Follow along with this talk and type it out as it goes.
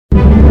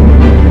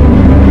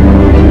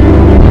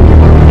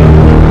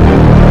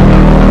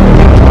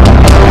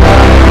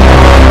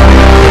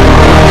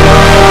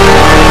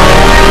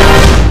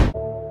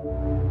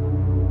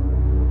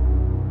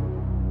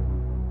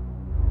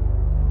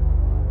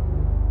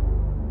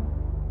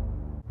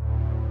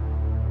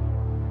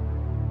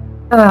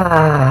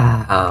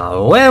Well.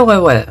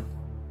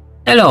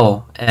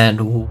 Hello,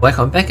 and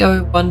welcome back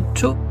everyone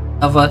to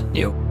another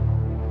new.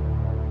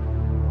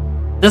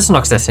 This is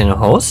Nox Destin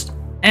host,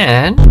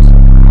 and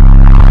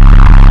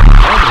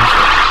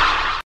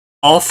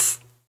of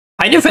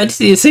Final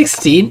Fantasy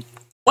 16,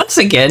 once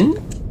again,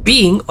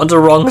 being on the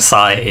wrong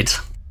side.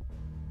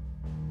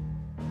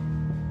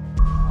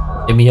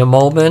 Give me a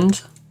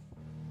moment.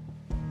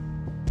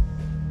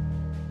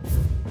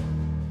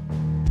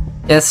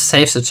 Yes,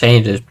 save the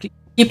changes. Please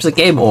keep the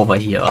game over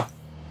here.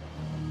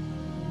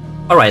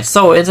 Alright,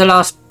 so in the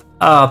last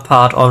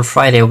part on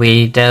Friday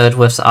we dealt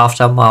with the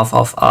aftermath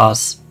of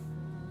us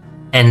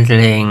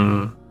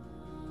handling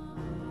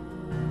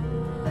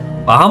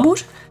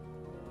Bahamut.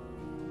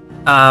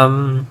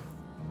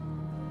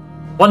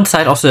 One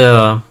side of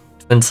the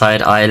Twin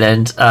Side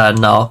Island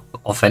now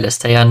of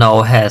Wednessday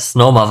now has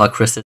no Mother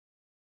Crystal.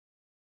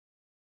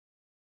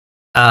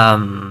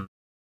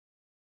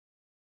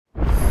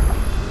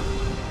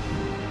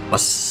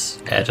 Was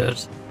added.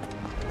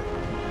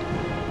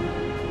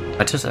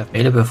 What is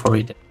available for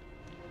reading?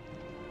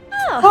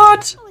 Oh,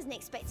 What? I wasn't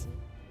expecting.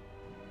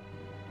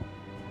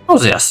 Oh,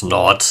 there's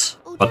not.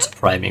 What's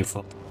priming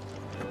for?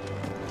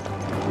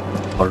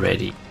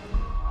 Already.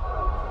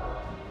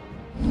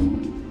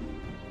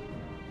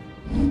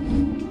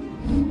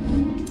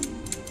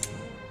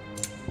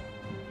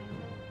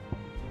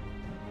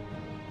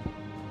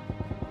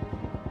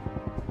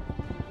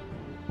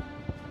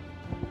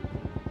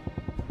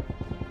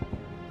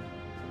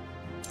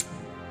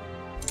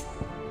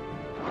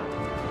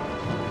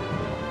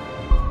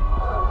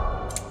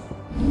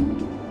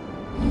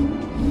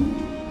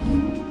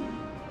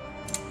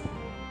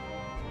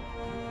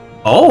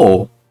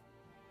 Oh!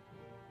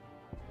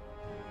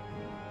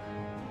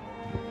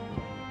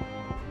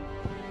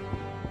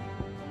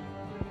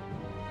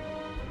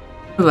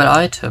 Valuable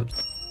items.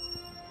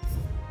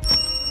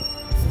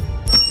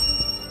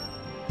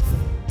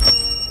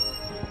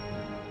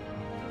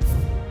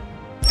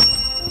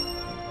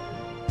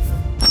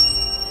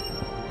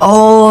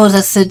 Oh,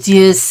 that's the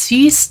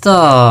DLC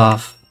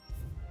stuff.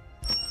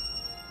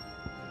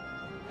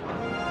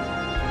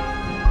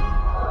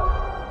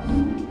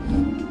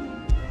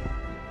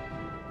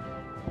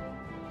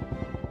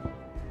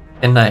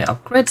 Can I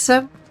upgrade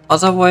them?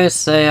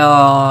 Otherwise they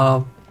are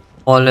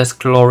more or less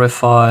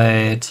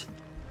glorified.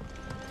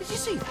 Did you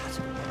see that?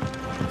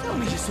 Tell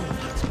me you saw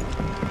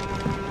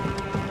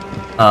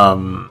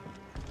that.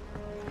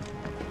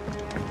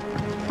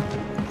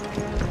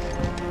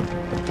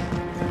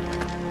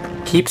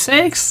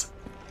 Keepsakes?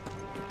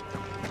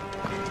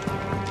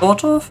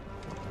 Sort of?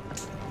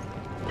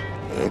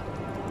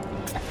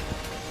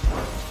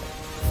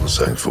 What's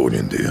saying for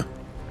Odin, dear?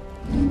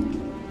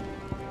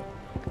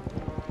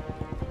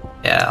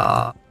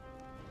 Yeah.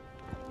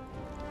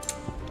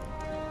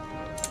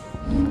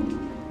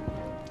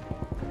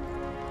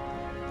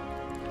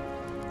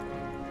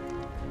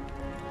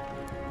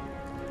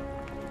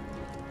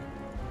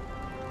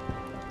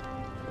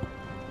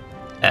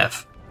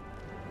 F.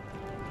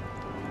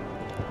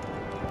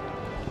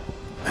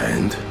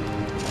 And?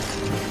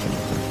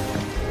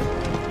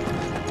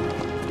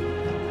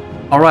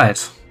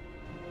 Alright.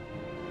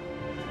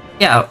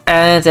 Yeah,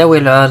 and then we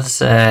learned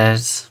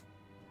that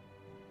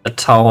a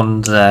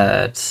town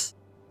that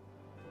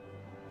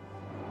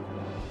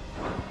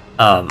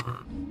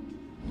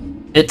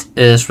it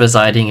is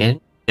residing in,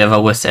 together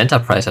with the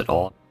Enterprise at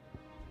all,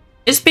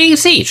 is being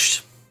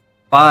sieged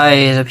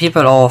by the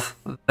people of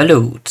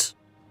Balut,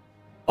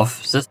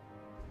 of this,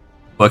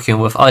 working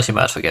with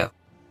Ultima together.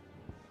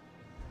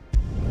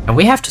 And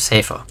we have to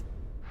save her.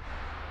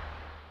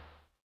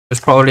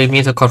 Which probably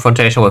means a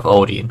confrontation with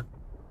Odin.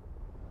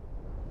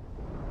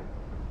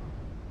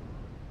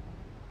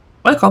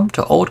 Welcome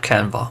to Old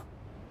Canva.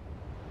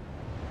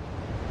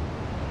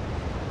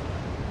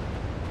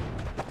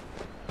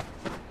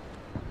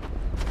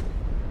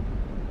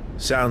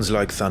 Sounds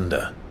like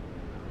thunder.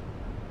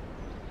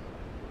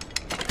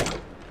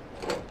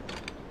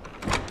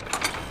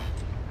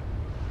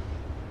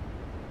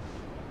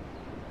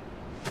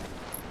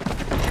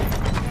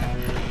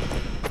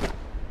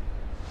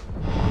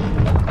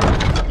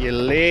 You're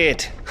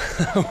late.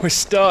 We're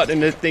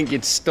starting to think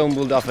you'd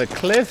stumbled off a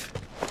cliff.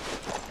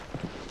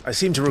 I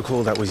seem to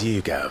recall that was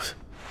you, Gav.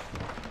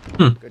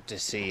 Good to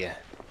see you.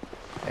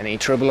 Any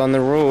trouble on the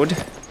road?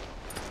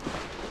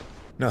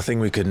 Nothing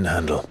we couldn't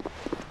handle.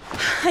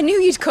 I knew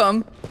you'd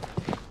come.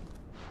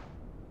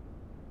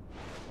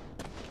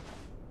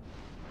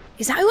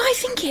 Is that who I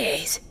think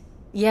it is?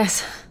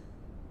 Yes.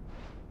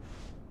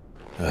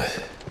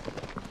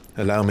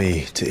 Allow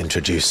me to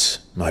introduce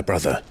my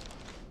brother,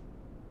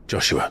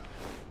 Joshua.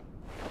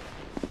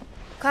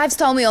 Clive's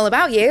told me all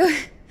about you.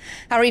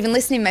 Or even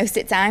listening most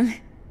of the time.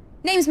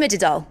 Name's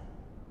Mididol,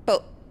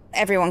 but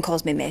everyone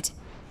calls me Mid.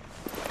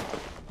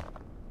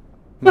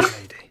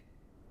 Milady.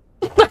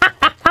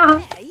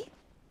 Hey?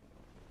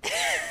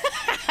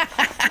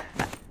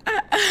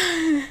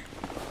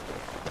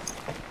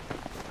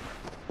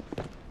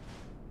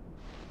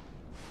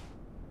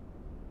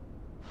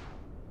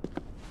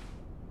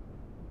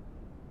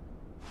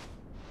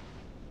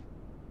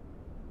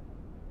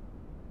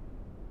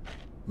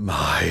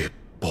 My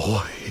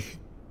boy.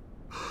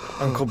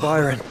 Uncle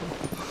Byron.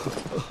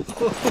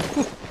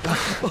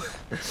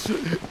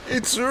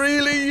 It's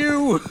really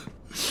you.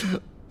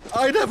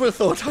 I never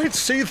thought I'd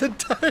see the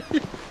day.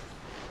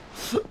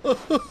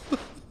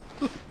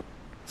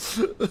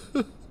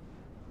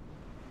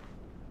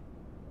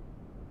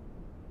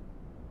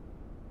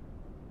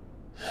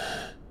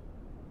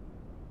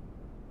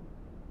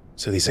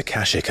 So these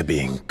Akashic are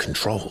being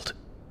controlled?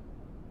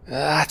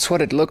 That's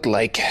what it looked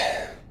like.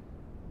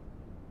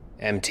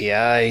 Empty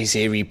eyes,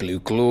 eerie blue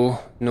glow.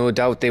 No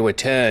doubt they were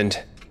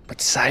turned,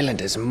 but silent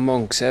as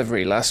monks,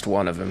 every last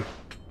one of them.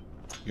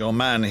 Your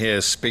man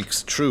here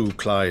speaks true,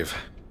 Clive.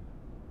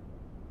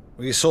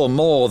 We saw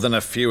more than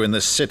a few in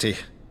this city.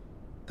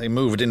 They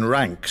moved in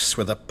ranks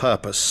with a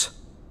purpose,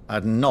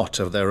 and not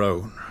of their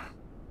own.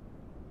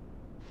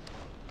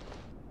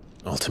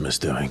 Ultima's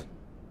doing.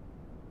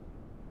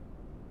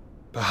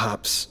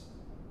 Perhaps.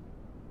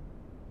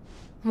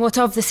 What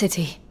of the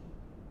city?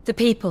 The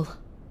people?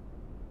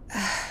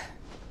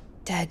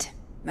 Dead,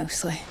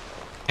 mostly.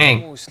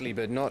 Dang. Mostly,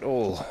 but not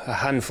all. A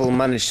handful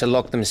managed to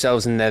lock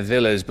themselves in their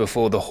villas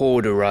before the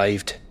Horde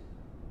arrived.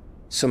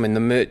 Some in the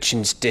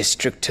Merchants'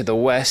 District to the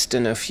west,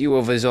 and a few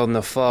others on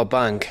the far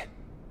bank.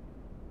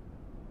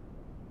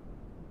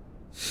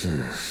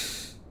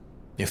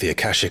 If the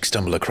Akashic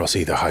stumble across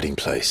either hiding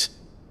place,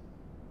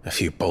 a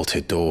few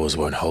bolted doors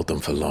won't hold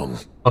them for long.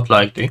 Not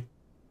likely.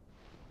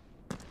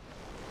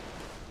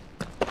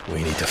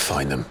 We need to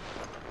find them.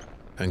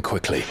 And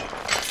quickly.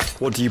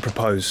 What do you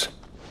propose?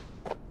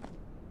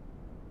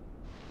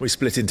 We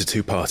split into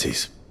two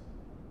parties.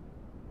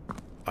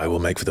 I will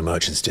make for the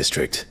Merchants'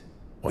 District,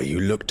 while you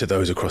look to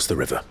those across the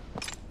river.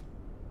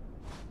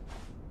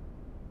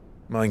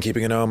 Mind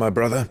keeping an eye on my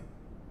brother?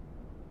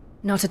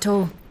 Not at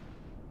all.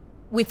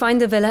 We find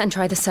the villa and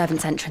try the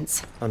servants'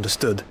 entrance.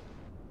 Understood.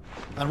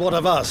 And what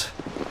of us?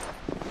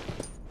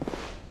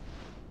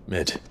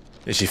 Mid,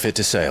 is she fit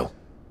to sail?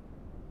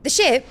 The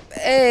ship,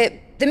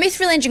 the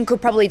Mithril engine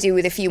could probably do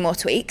with a few more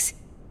tweaks.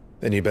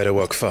 Then you better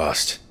work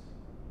fast.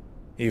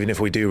 Even if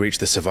we do reach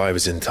the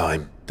survivors in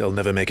time, they'll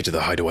never make it to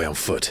the hideaway on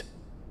foot.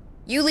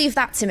 You leave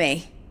that to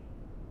me.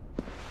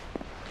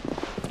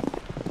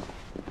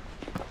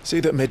 See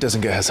that Mid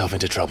doesn't get herself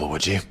into trouble,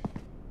 would you?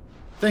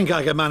 Think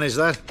I can manage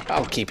that?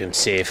 I'll keep him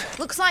safe.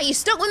 Looks like you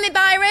stuck with me,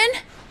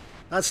 Byron.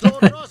 That's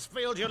Lord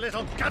Rossfield, you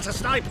little gutter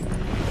snipe!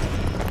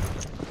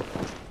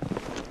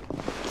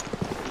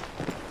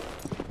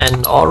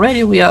 And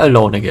already we are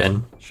alone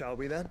again. Shall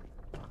we then?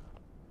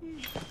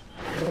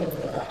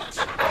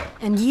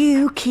 And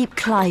you keep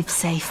Clive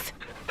safe.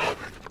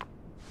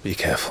 Be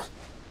careful.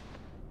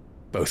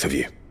 Both of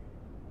you.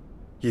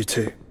 You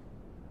too.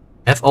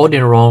 Have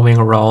Odin roaming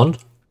around.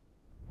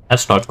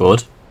 That's not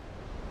good.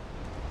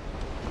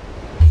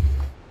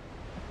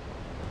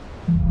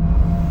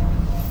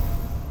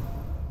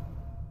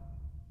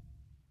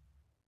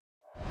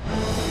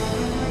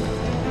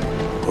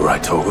 All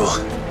right,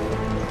 Torgal.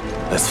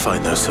 Let's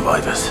find those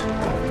survivors.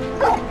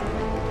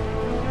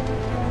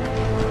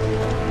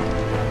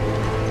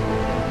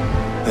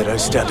 They don't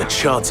stand a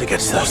chance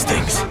against those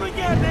things.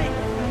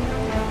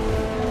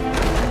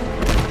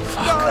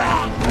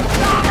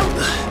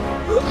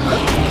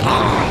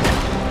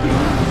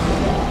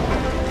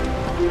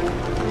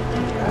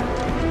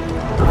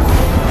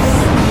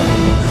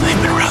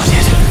 They've been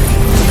routed.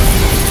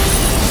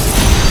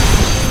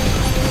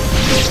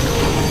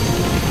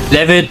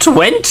 Level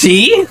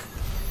 20?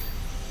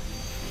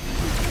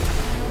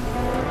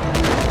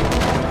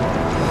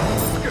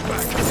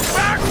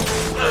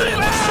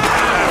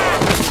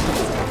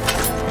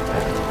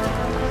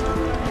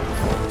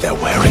 They're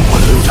wearing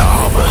Waluta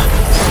armor.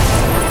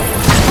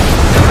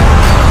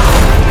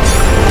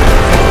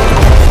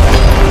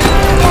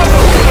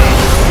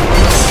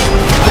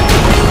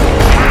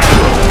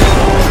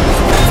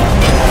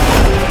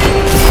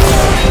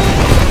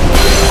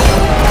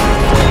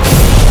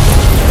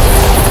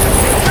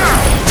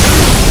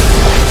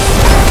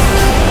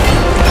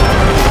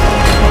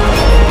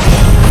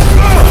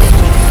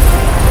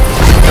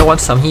 I want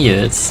some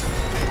heals.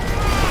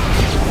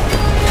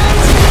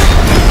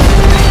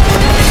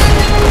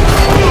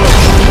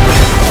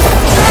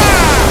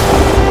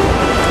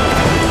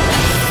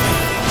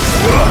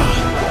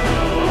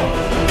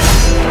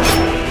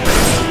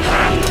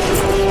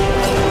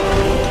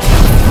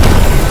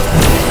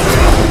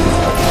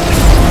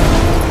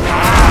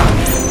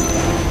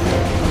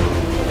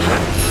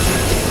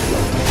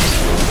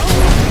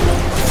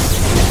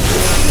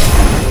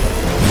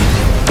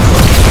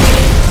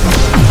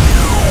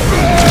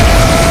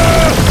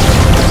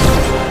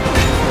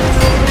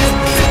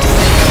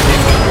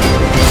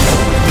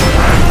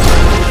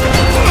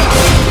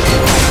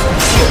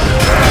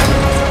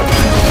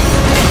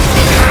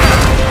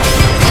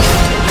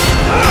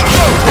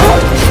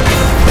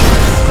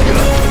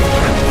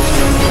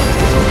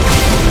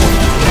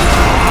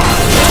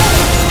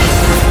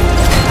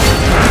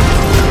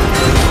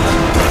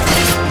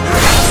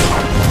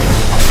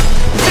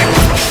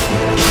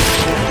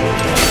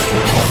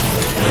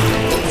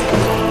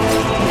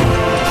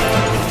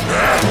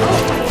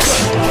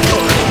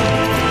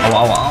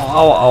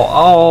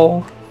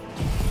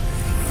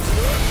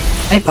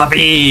 Hyper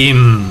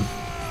Beam!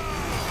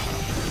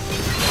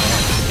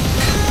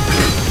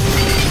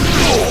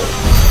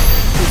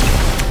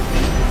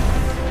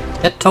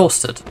 Get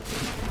toasted.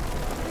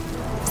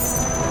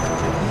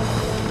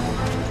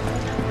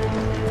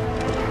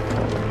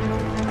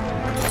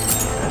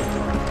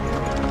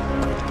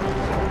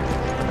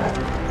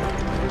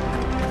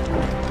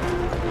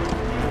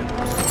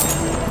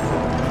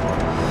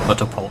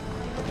 What a pole.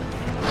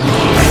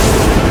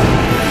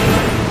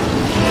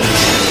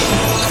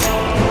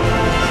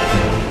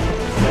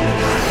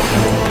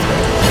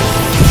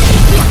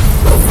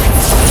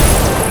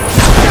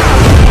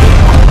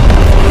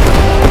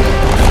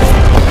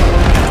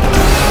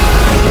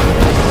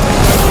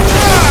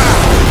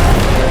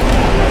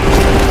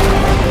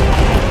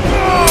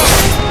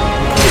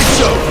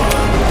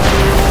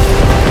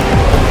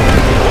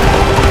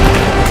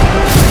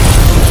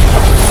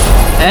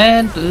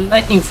 And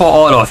lightning for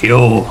all of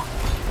you.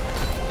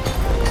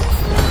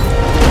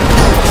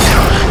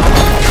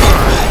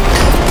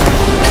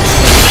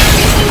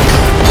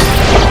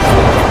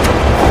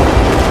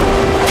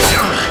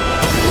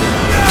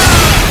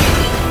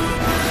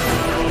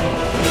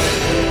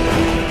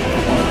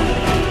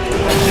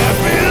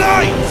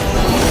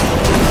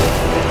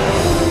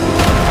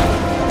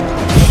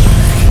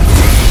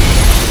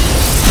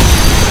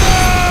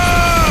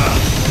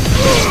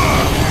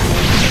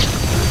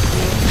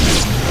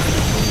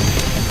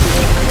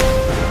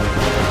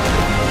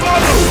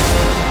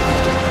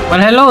 Well,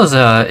 hello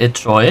there,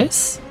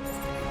 Joyce.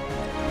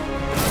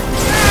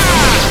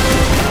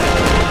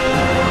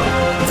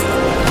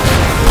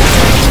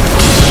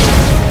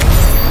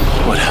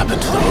 What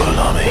happened to the Royal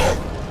Army?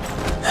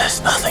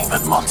 There's nothing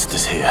but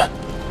monsters here.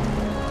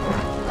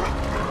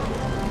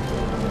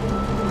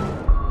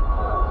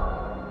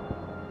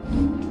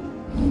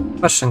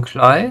 Question,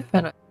 Clive.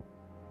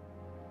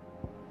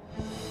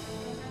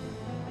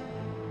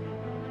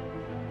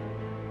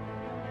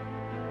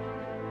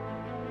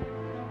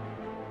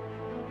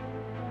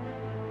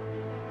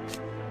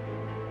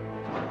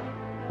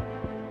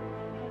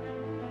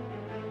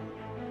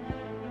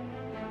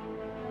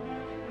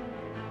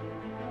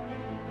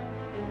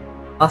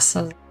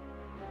 Awesome.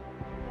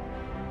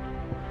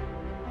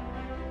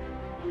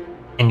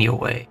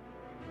 Anyway.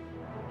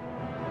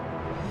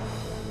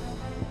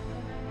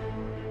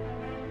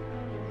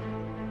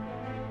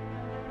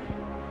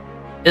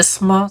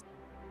 Isma.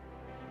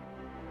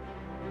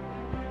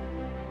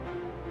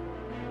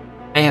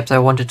 Perhaps I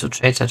wanted to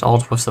change that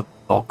out with the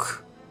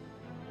block.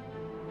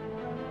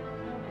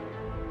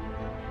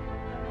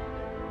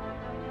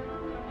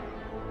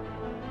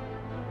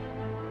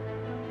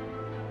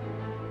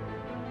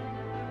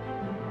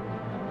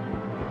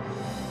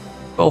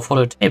 Go for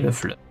the table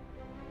flip.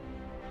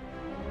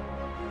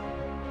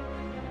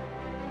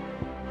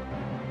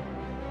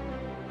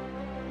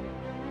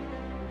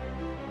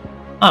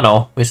 Oh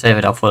no, we save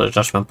it up for the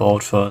judgment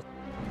bolt first.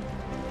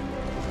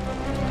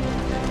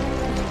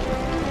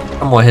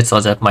 Some more hits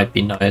on that might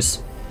be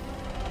nice.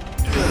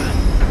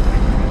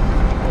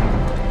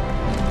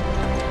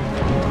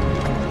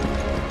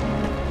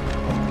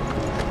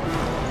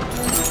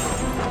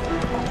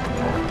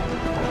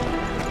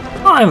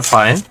 I'm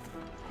fine.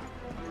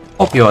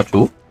 Hope you are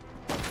too.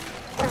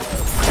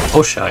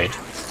 Oh shite.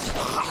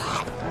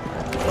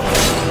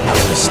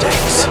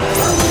 Mistakes.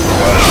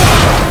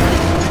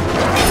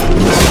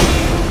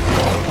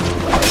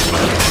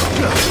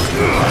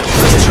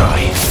 Let's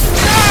try.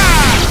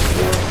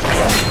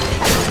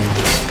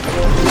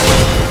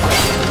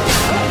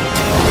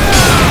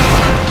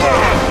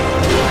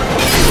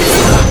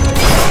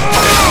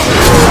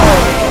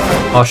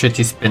 Oh shit,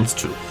 he spins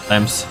 2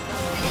 times.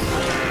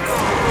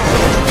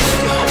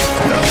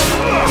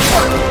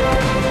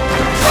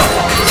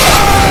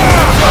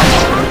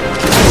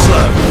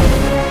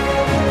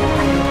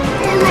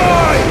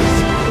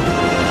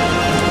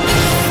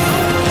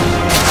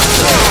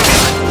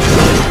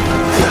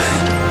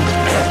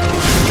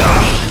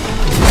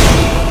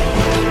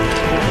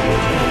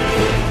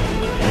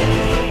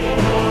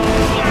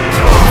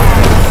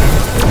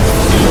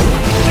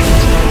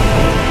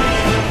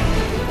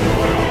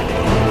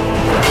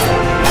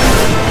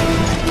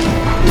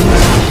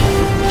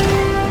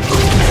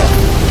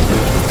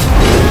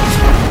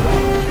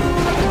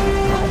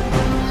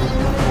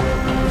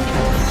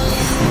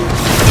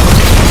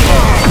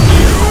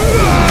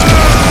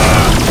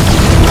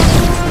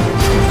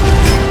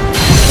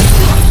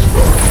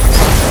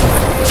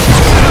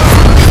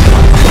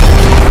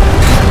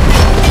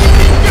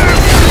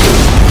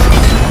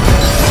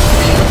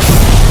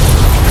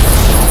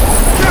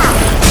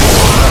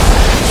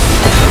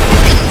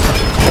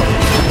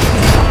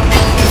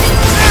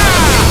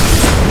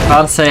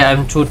 Can't say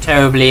I'm too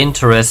terribly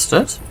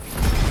interested.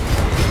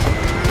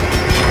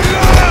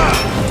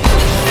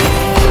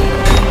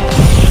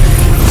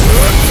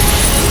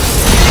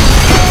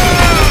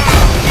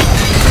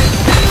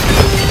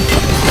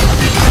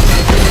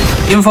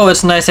 Info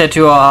is nice that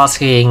you are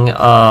asking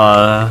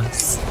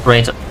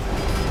straight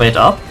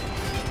up.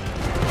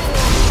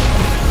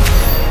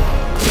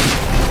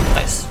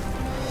 Nice.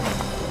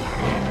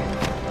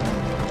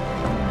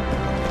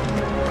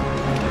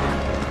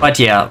 But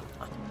yeah,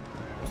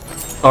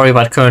 sorry,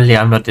 but currently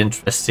I'm not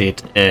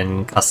interested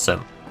in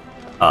custom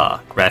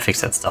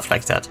graphics and stuff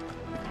like that.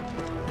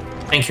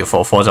 Thank you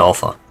for the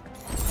offer.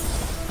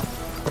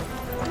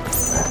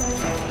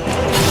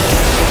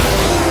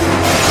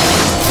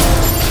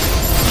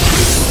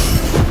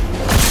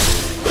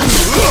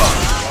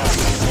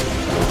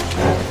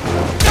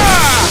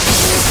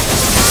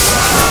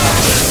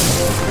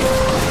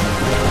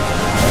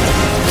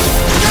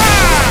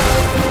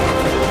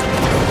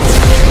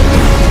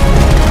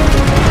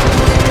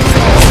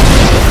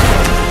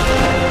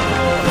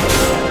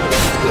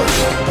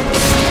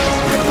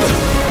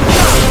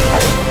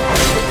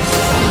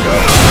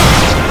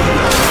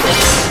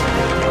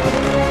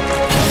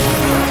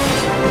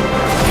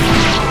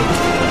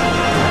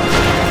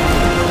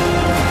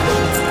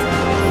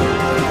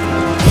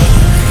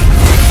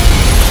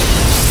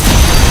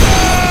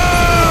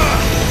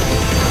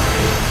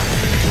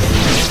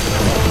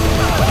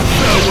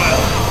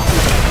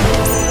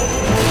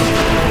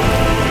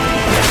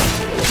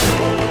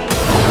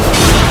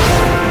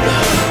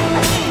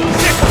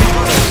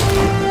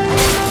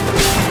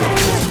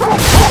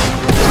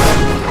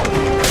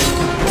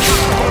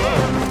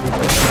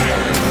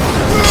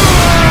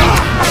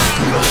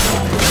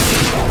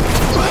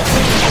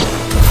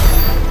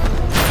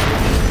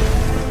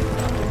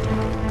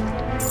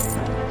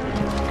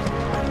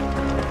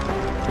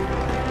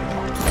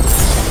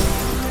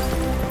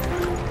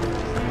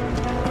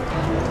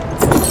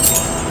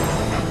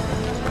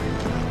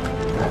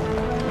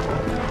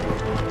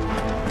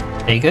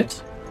 Take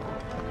it.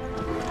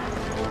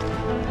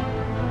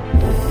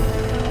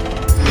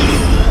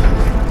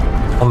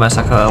 Or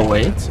massacre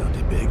away. That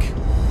sounded big.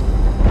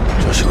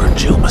 Joshua and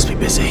Jill must be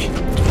busy.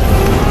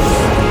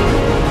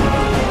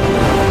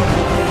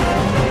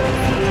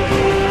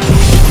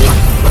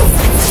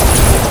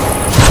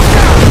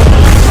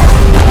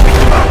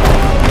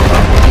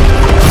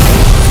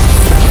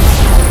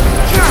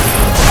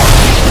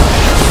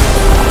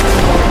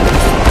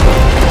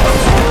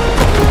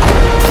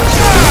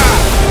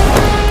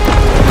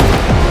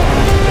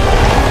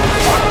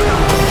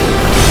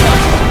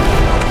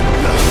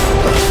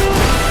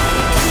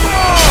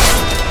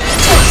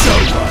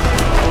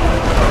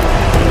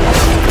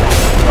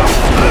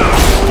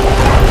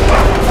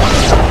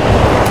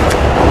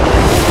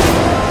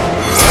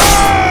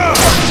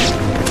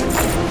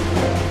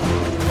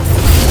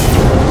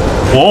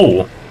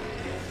 Whoa!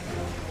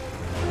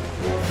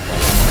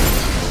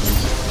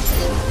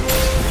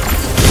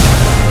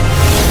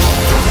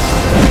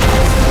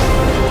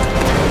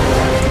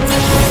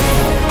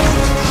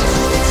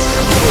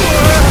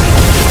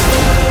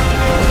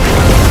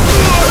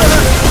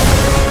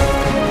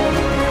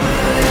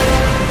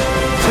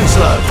 Too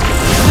slow.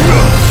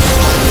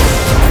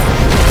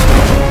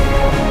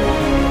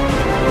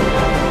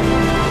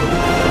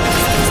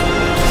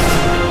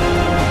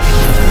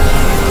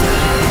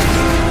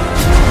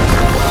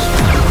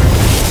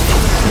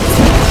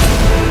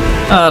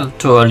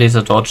 Too early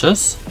the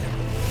dodges.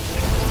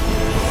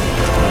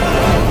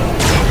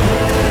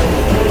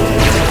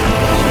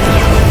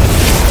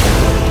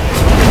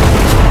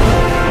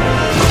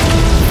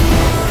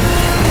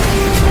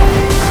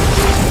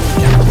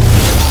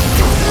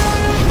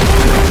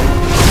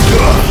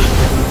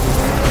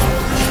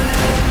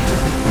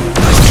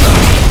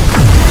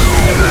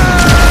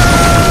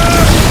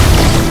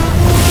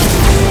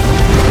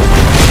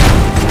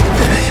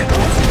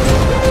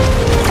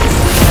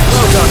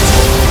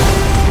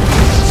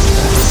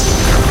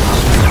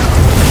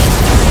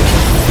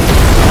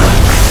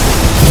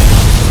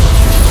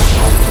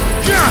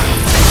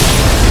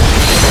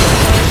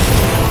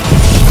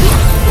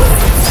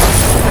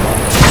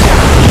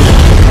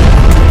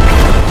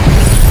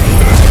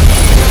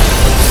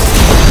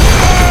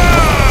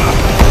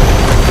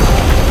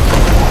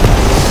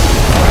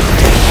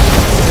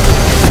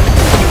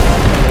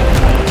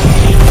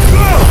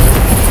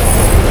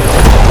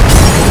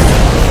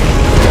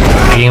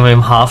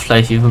 Him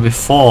Half-Life even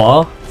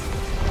before.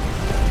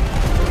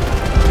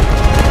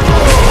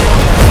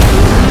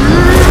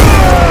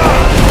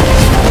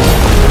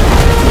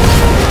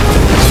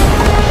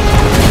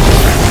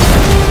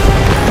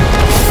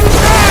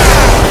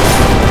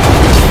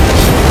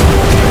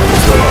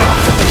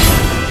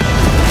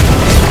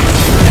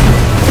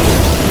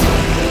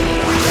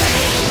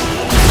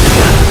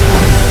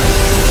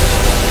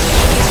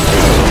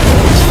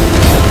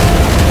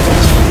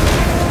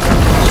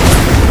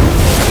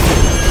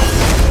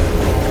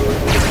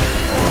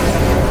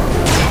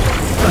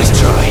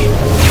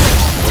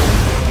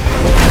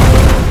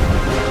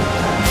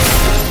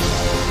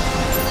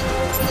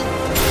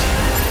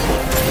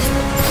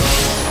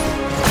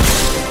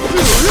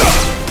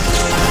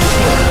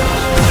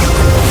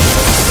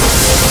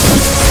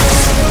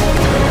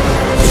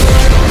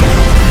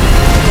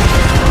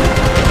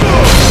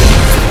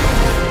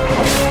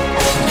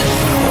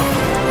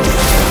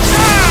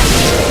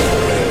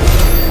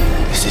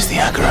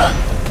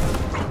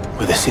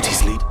 Where the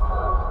cities lead.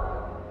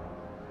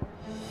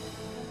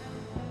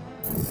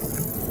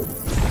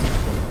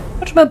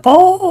 What's my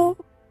ball?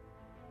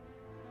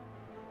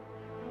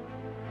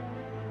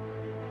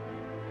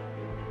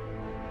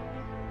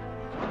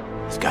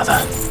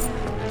 Gather.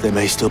 There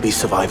may still be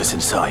survivors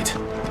inside.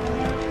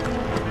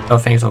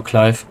 Don't think so,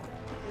 Clive.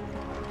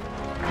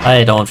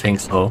 I don't think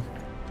so.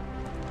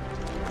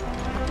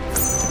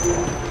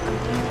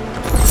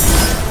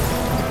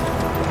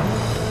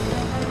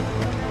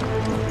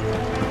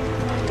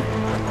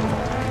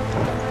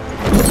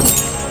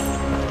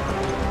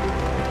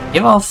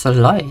 Give off the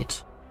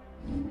light.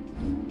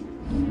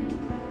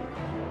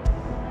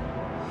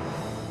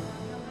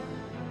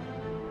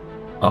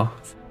 Oh,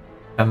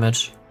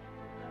 damage.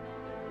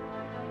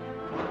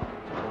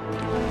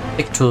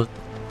 Stick to.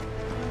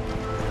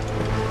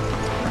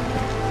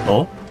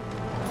 Oh.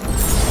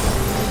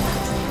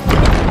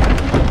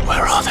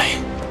 Where are they?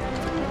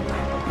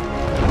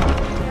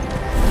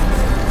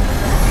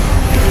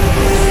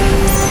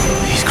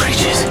 These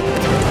creatures.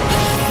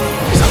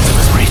 His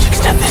Optimus reach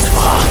extend this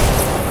far.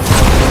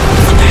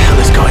 What the hell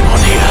is going on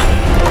here?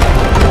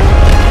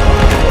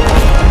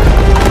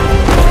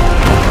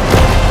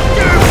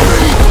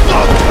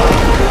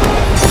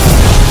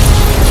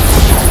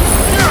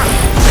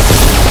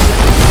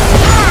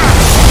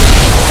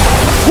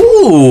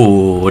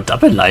 Ooh,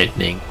 double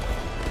lightning.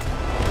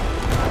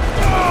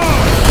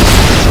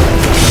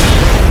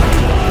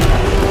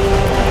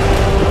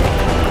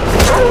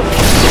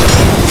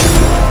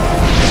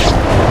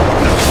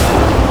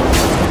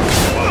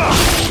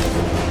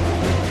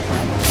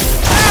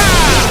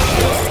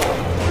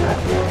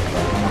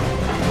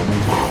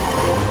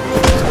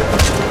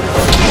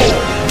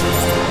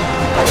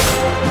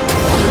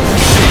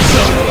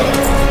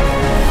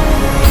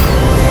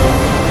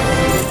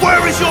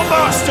 Where is your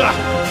master?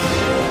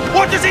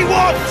 What does he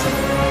want?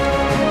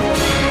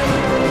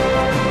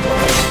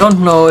 Don't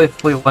know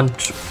if we want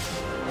to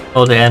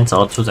know the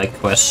answer to that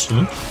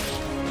question.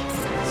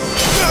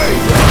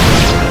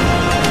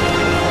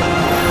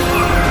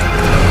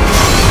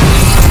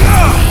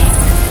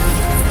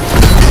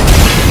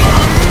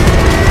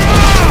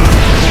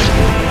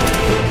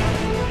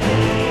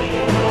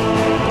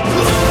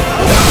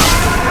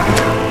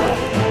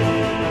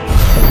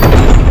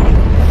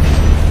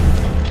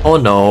 Oh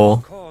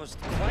no. Caused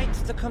quite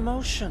the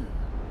commotion.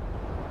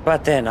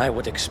 But then I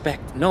would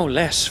expect no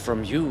less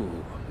from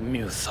you,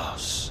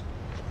 Muthos.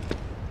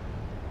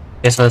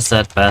 Guess that's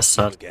that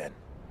bastard. Again.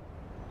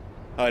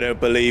 I don't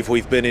believe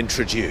we've been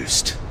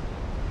introduced.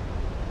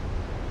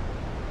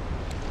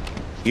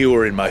 You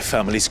were in my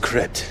family's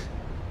crypt.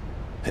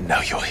 And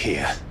now you're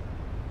here.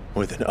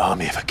 With an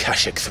army of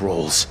Akashic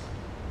thralls.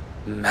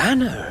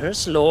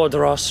 Manners, Lord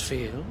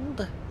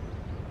Rossfield?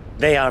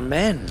 They are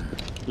men,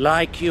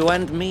 like you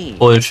and me.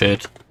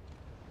 Bullshit.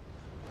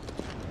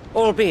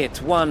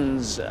 Albeit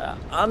ones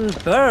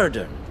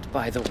unburdened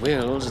by the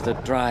wills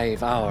that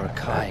drive our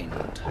kind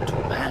to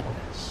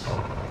madness.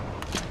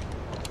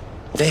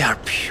 They are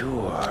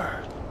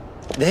pure.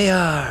 They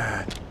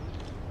are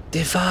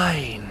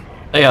divine.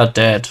 They are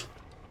dead.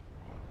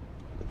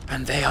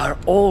 And they are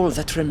all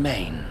that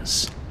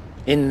remains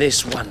in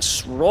this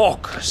once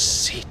raucous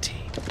city.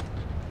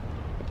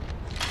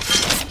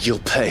 You'll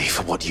pay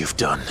for what you've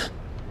done.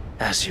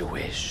 As you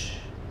wish.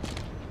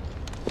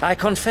 I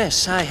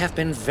confess I have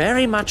been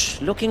very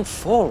much looking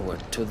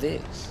forward to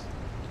this.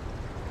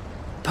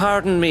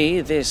 Pardon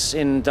me this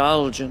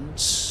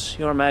indulgence,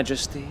 Your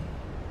Majesty.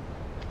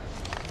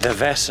 The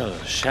vessel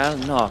shall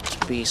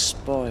not be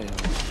spoiled.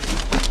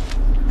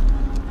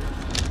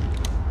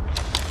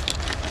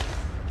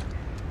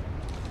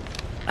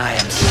 I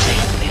am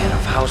Saintmere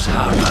of House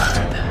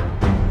Harvard.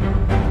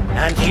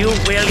 And you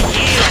will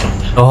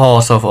yield. The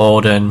Horse of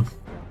Odin.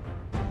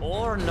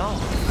 Or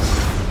not.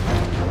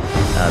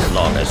 As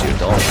long as you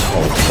don't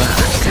hold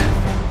back.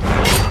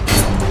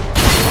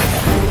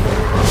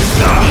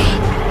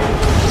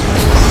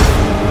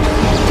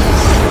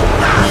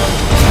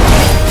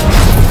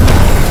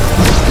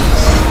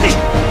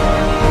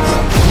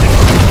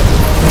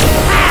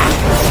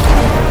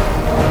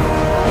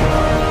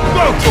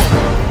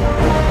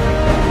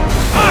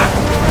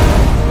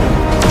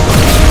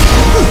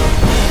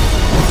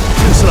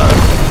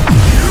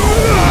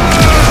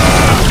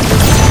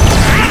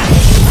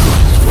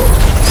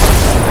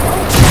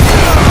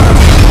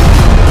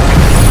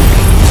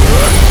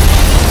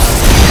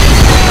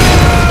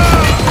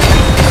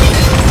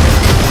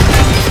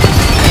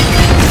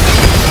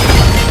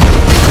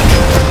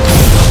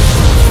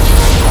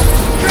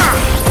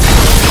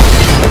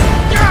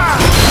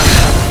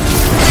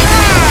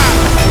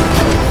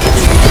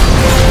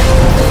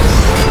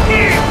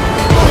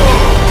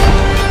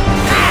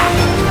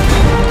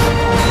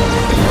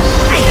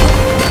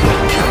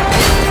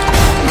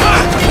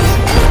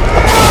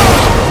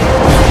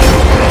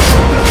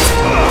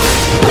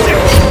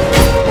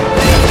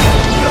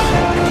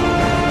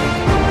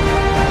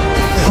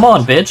 Come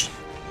on, bitch.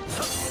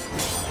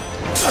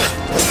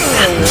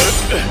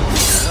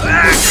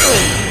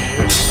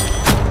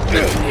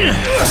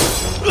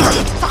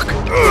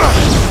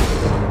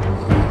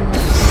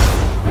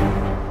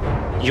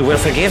 You will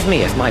forgive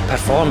me if my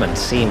performance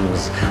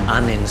seems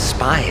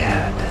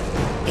uninspired.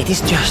 It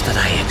is just that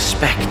I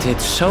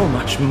expected so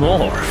much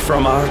more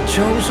from our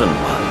chosen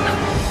one.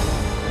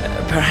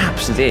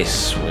 Perhaps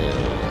this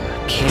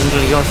will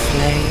kindle your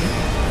flame?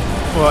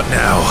 What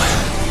now?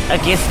 A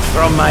gift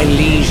from my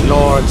liege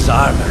lord's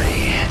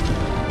armory.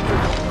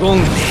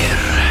 Gungnir.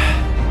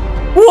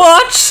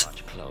 What?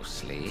 Watch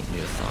closely,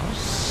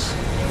 Mythos.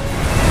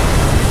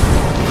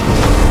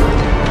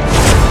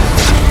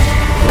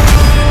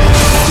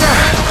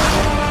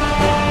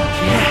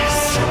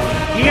 Yes!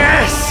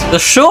 Yes! The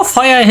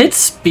surefire hit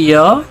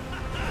spear.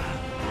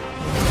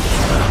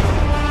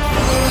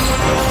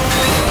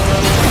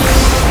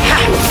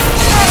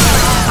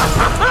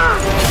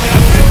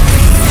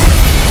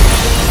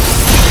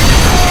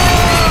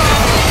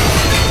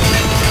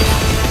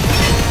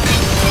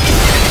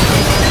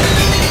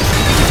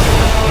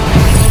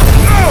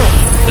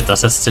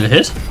 Does it still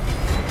hit?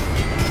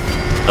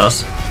 It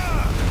does.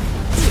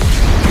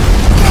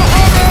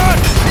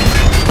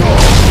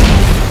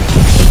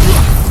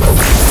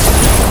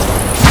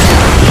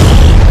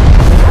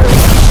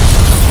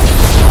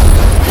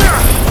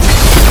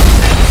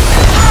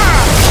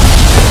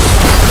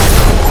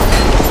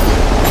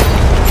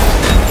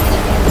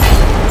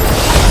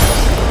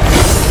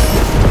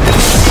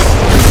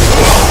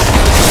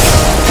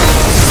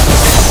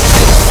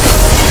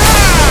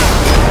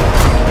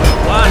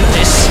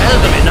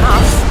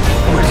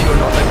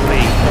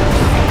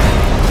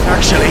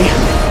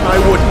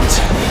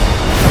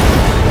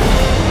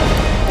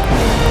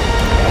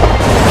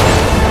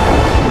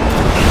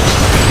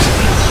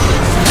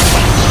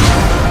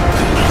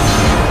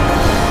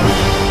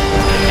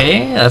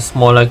 That's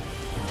more like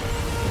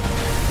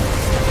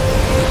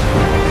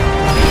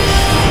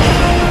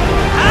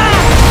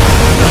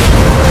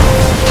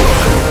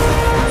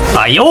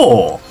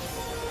Ayo!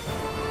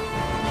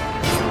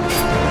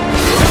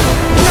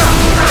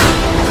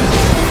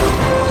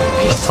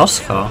 A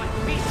Tosca.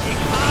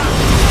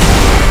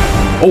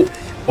 Oh,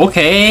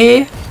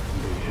 okay.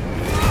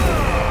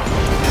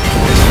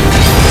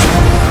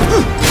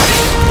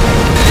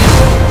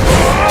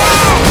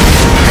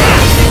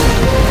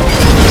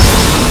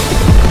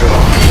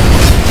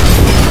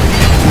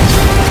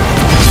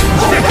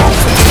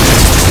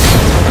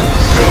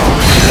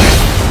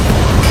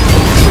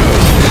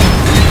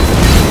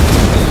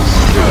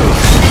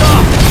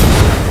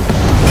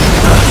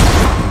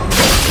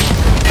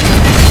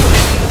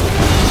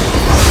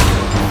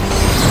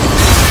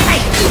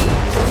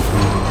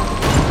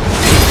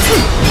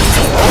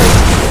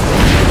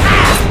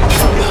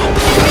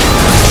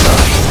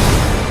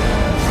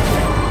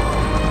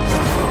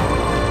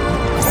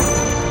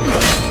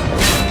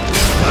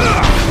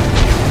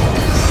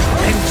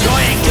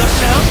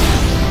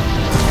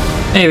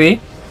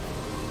 Maybe.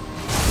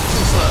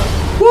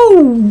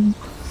 Woo!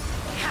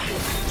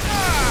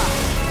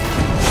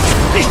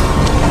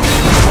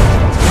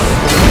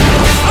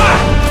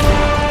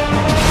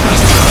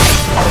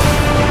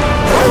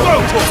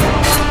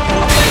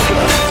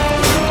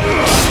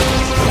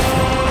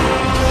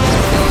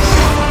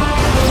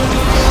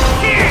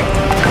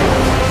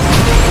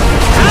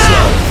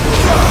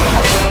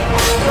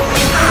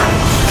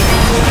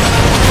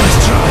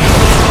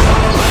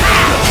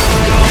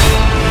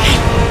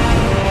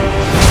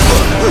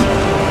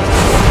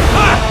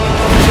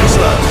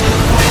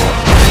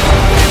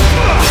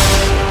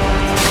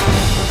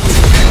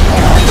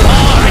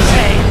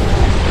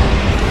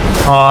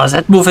 Oh,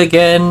 that move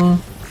again.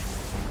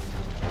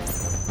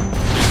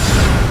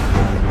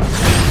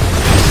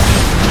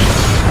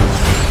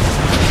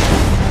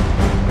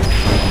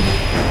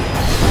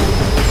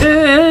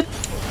 Good.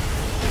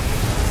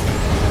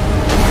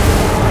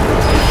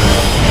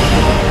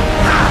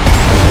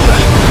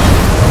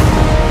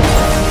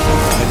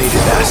 I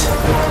needed that.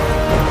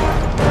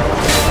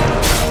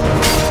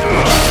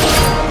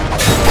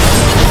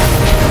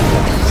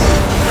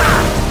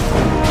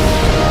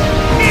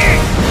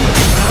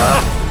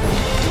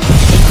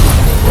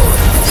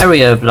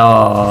 Area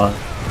blood.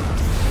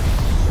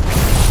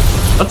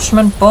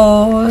 Judgment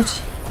board.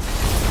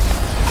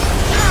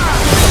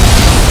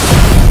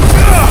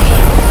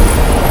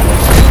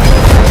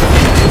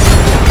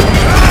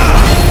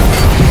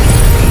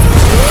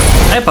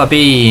 Hyper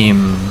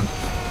beam.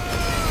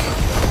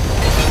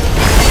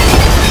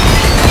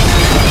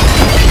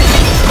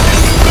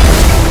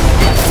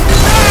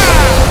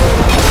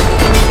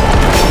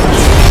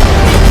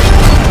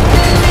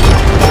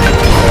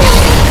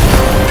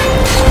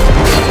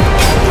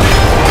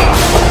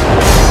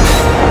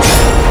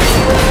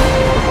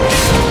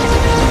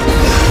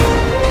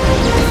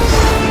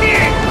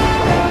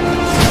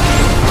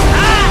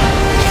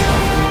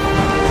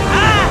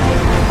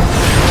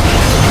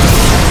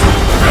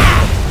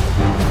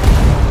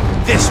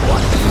 This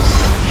one.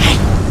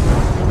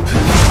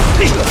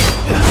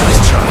 Nice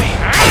try.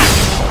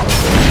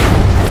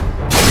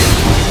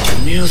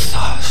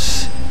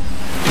 Mythos.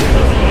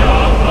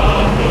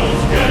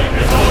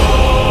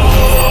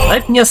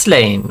 Lightning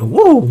slain.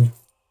 Woo!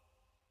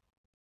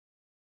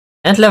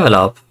 And level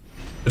up,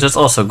 which is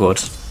also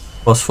good.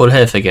 Was full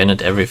health again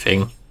and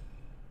everything.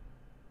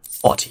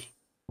 40.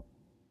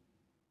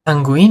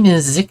 Sanguine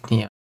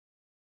insignia.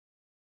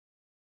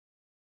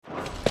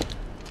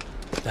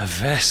 The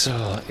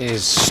vessel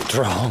is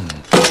strong.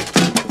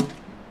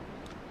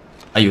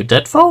 Are you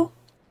dead, foe?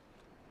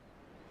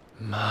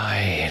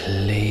 My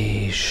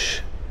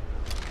liege.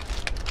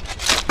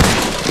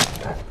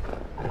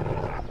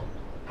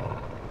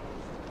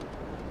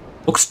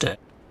 Looks dead.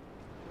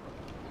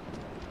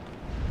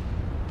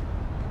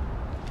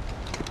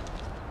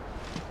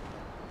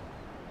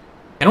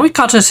 Can we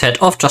cut his head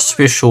off just to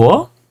be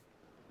sure?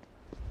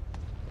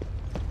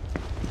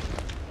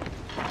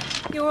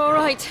 You're all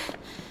right.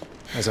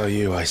 As are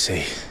you, I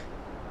see.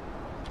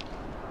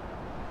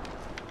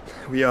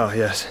 We are,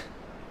 yes.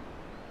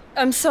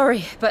 I'm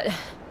sorry, but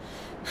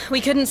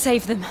we couldn't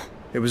save them.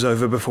 It was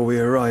over before we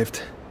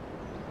arrived.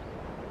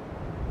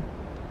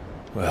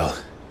 Well,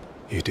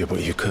 you did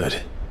what you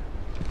could.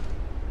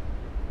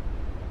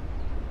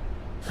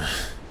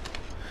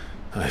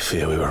 I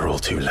fear we were all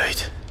too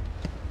late.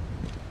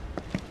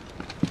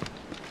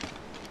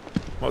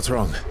 What's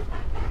wrong?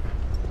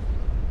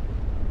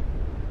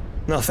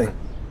 Nothing.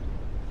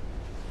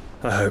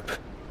 I hope.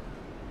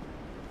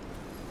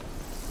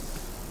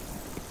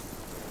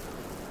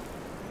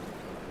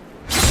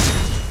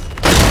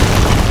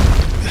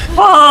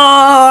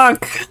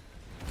 Fuck!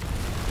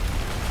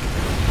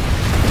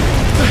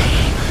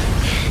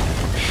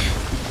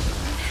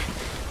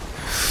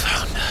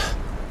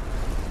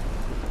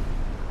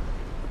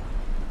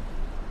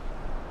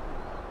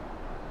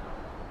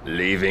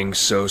 Leaving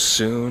so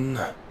soon,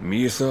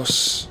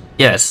 Mythos?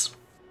 Yes.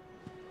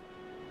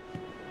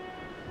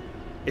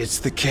 It's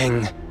the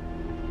king.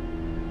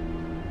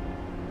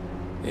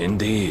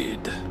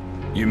 Indeed.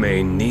 You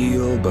may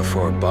kneel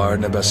before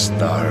Barnabas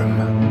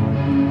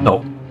Tharm.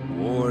 No.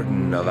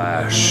 Warden of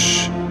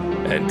Ash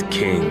and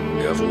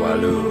King of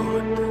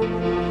Walud.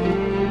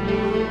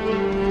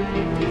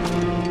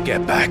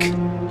 Get back.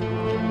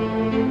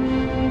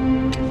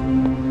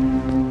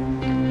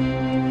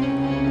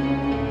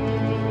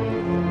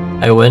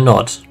 I will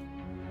not.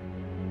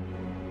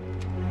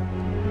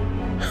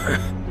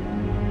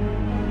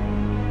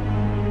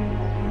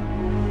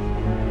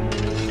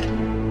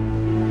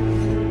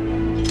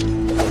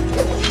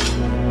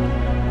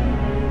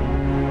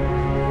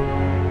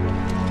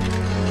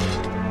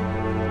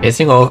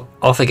 Facing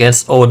off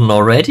against Odin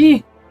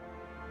already?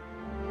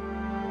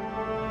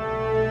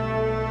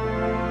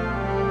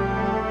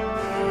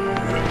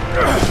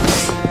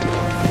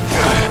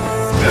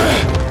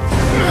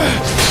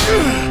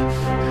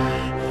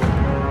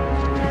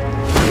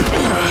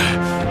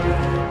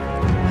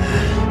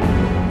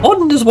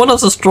 Odin is one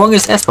of the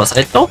strongest Espers.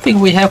 I don't think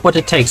we have what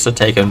it takes to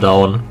take him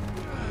down.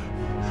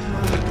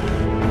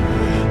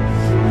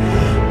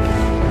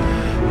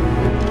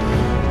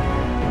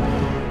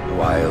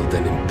 Wild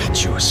and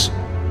impetuous.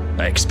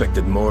 I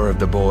expected more of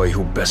the boy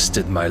who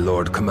bested my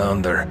Lord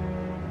Commander.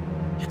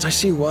 Yet I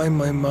see why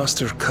my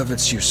master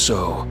covets you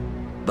so.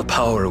 The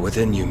power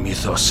within you,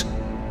 Mythos.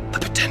 The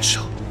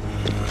potential.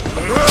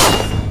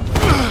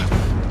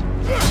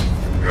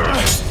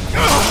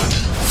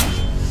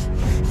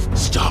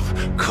 Stop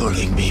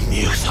calling me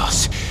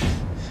Mythos.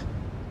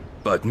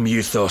 But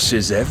Mythos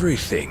is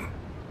everything.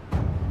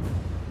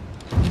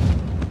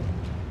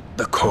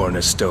 The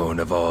cornerstone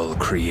of all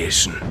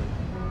creation.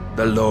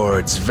 The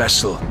Lord's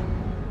vessel.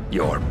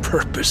 Your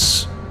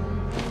purpose.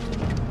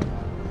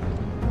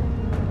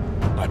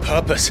 My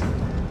purpose?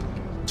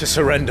 To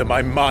surrender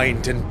my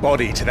mind and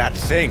body to that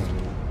thing.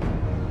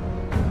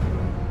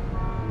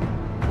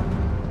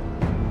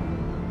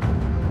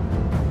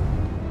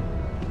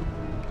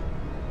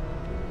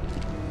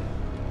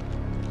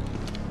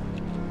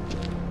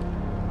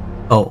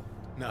 Oh.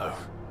 No,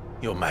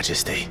 Your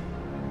Majesty.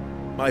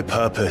 My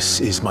purpose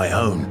is my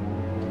own.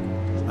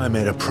 I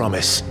made a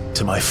promise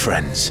to my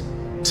friends,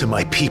 to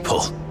my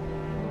people.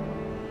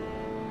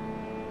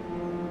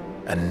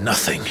 And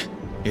nothing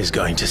is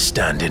going to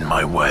stand in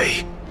my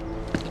way.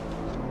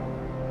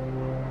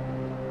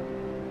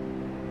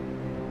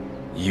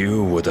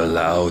 You would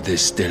allow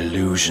this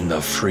delusion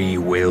of free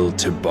will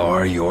to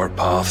bar your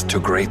path to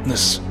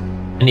greatness?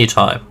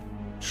 Anytime.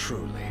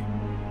 Truly,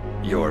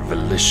 your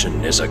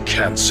volition is a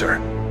cancer.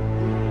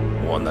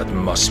 One that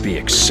must be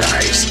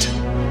excised.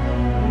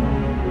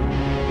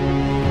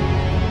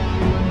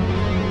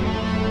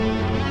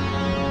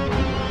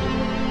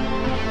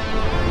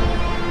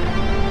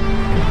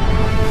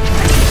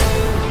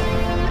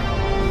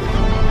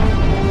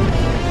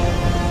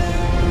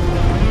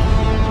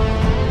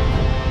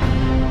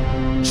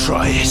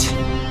 Try it.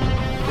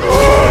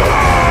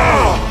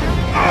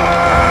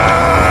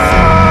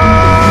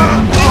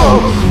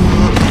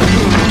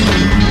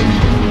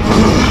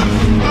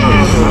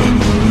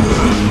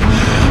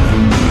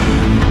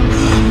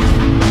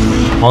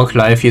 Monk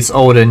life is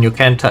Odin, you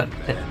can't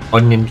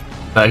Odin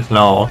back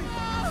now.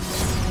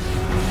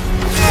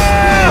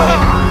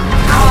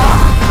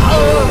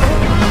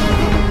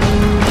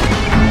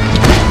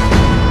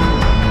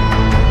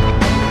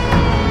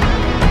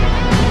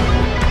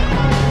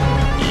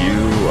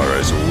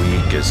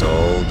 As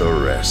all the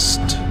rest.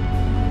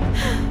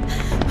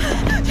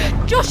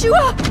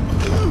 Joshua!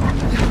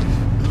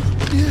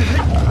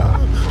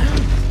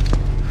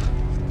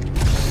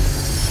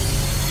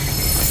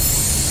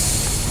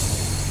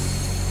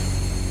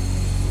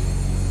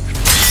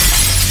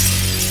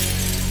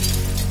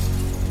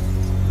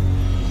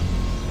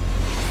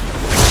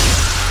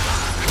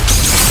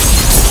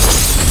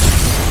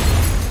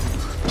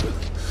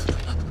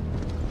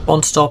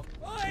 won't stop.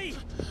 Oi!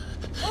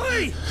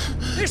 Oi!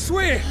 This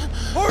way!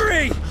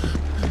 Hurry!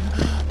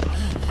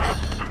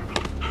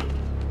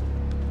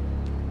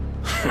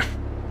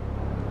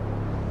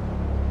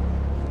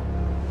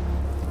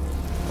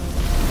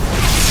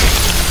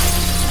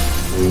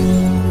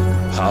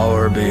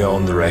 Power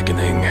beyond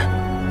reckoning,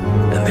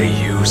 and they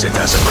use it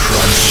as a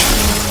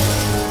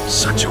crutch.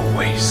 Such a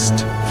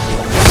waste.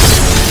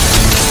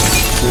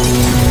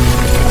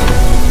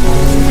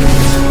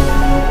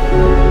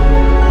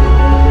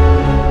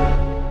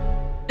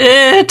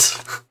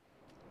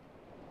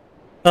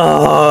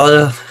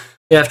 Oh,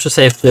 we have to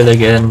save Jill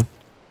again.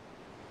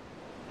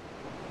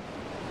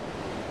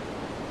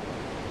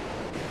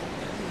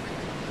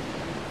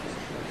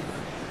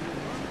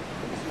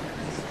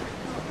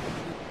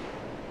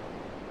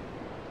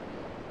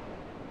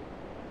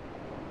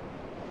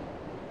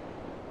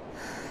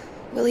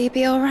 Will he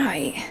be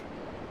alright?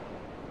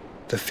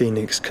 The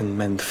phoenix can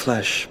mend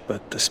flesh,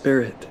 but the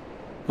spirit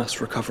must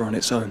recover on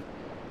its own.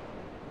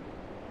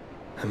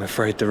 I'm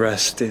afraid the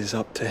rest is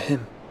up to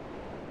him.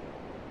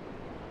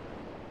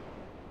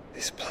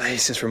 This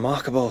place is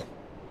remarkable.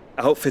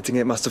 Outfitting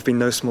it must have been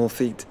no small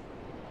feat.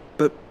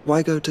 But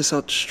why go to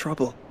such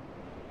trouble?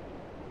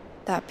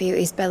 That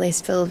beauty's belly's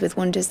filled with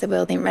wonders the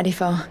world ain't ready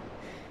for.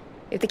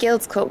 If the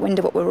guilds caught wind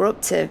of what we were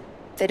up to,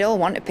 they'd all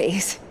want a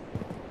piece.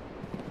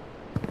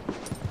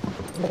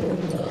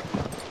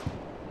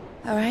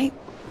 Alright?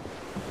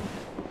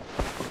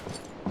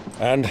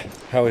 And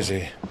how is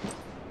he?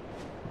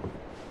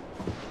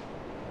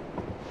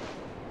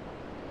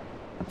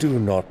 Do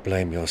not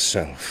blame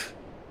yourself.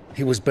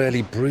 He was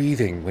barely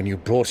breathing when you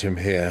brought him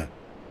here.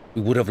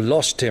 We would have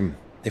lost him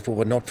if it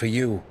were not for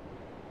you.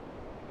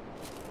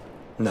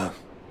 No.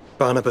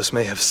 Barnabas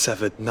may have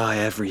severed nigh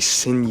every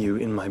sinew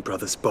in my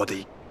brother's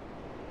body.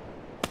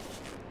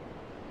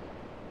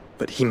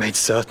 But he made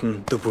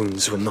certain the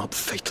wounds were not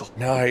fatal.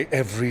 Nigh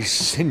every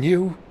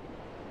sinew?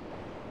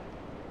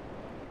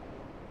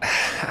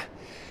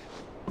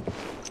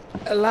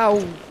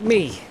 Allow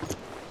me,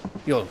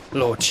 your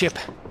lordship.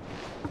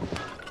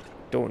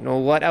 Don't know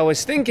what I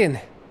was thinking,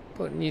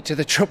 putting you to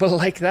the trouble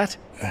like that.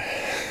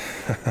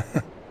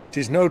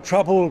 'Tis no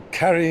trouble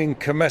carrying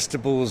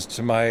comestibles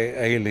to my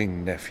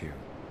ailing nephew.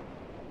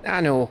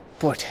 I know,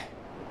 but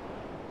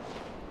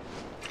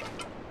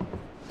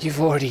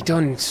you've already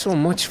done so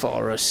much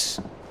for us.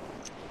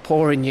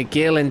 Pouring your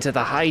gale into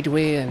the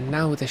hideaway and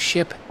now the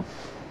ship.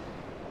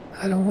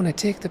 I don't want to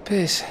take the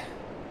piss.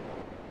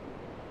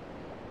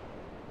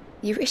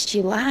 You risked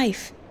your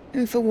life.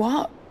 And for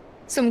what?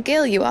 Some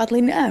girl you hardly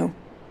know.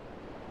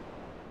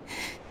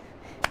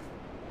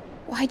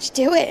 Why'd you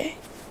do it?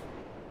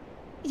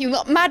 You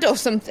not mad or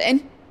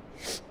something?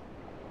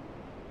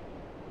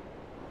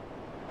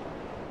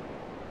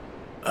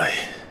 I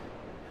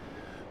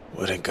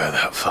wouldn't go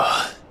that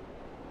far.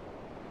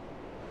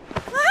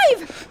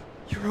 Clive!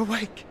 You're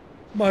awake.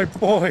 My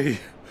boy.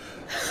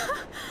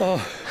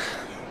 Oh.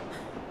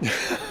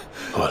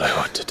 All I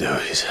want to do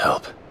is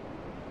help.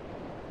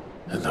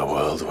 And the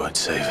world won't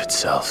save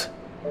itself.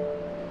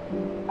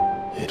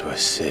 It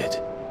was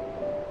Sid.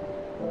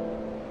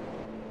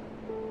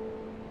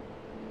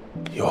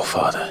 Your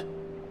father,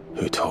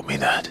 who taught me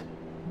that.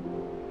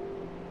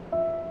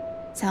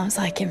 Sounds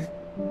like him.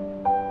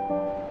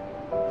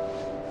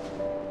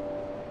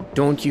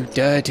 Don't you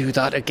dare do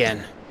that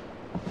again.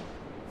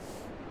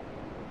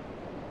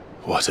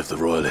 What of the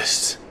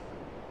Royalists?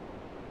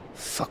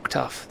 Fucked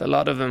off, the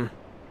lot of them,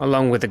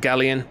 along with the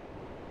galleon.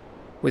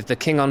 With the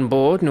king on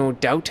board, no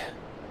doubt.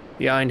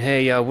 The Iron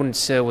Hair wouldn't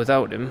sail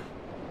without him.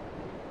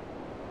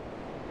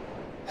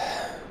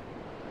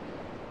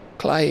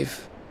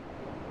 Clive.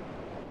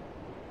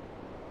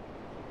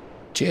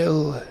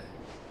 Jill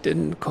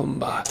didn't come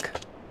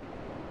back.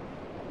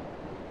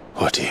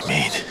 What do you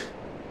mean?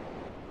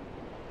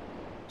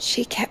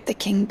 She kept the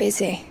king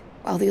busy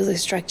while the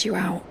others dragged you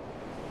out.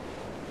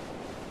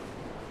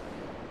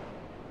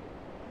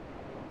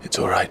 It's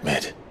all right,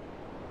 Mid.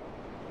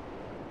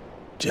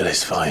 Jill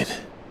is fine.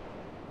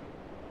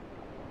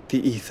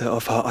 The ether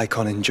of her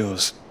icon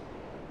endures.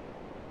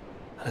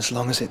 And as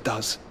long as it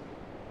does,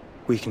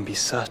 we can be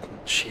certain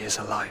she is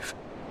alive.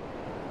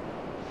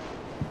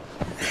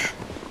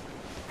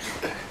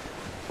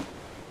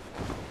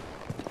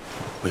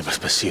 We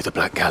must pursue the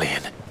Black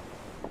Galleon.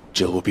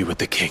 Jill will be with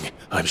the king,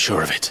 I'm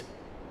sure of it.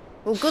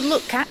 Well, good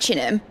luck catching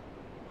him,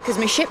 because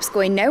my ship's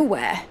going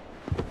nowhere.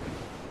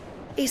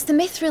 It's the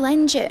Mithril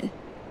engine.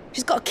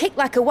 She's got a kick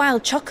like a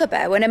wild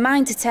chocobo and a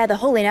mind to tear the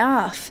hull in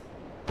half.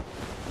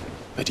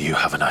 But do you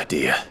have an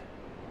idea?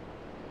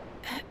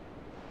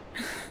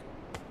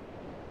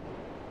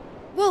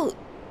 Well,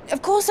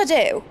 of course I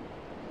do.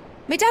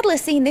 My dad'll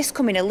have seen this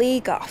coming a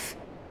league off.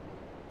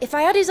 If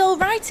I had his old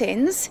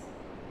writings...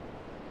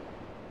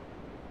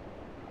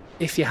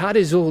 If you had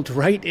his old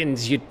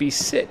writings, you'd be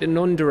sitting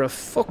under a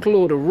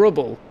fuckload of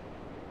rubble.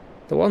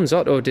 The ones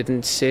Otto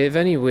didn't save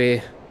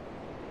anyway.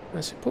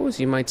 I suppose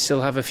he might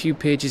still have a few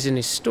pages in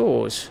his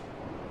stores.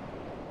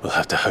 We'll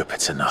have to hope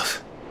it's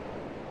enough.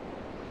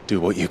 Do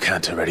what you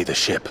can to ready the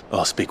ship.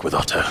 I'll speak with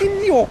Otto.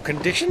 In your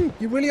condition,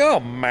 you really are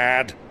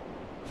mad.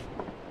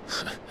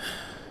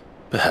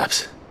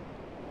 Perhaps.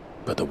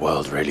 But the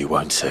world really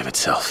won't save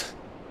itself.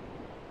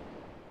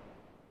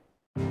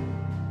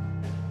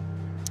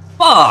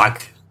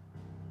 Fuck!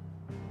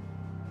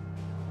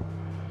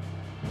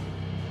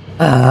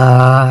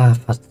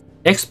 But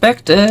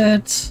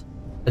expected.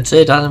 The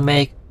J doesn't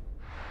make.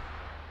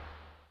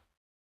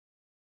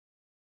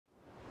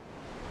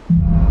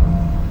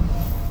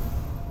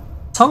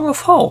 Song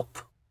of Hope.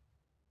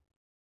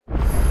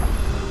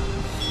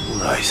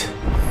 Right.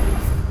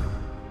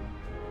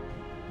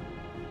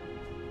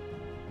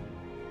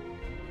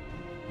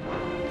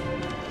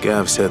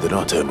 Gav said that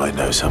Otto might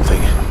know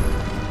something.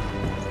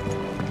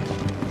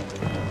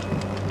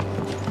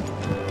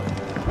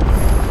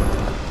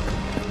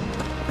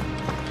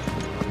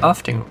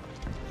 Crafting.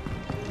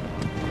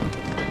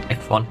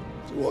 Next one.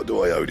 So what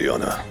do I owe the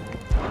honour?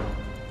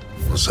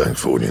 A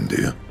Sanfordnian,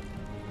 do you?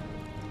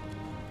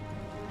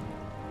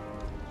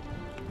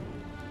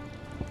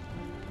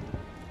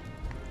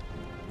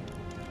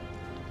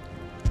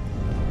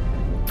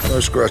 No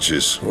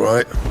scratches, all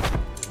right?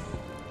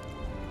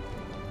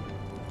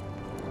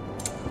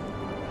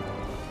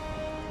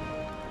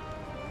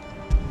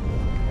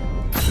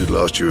 Should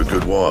last you a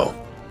good while.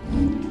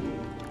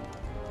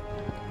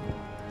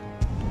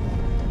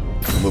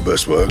 Not my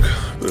best work,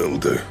 but it'll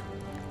do.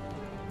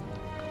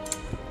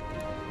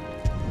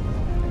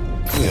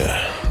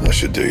 Yeah, that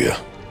should do you.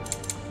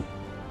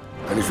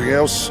 Anything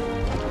else?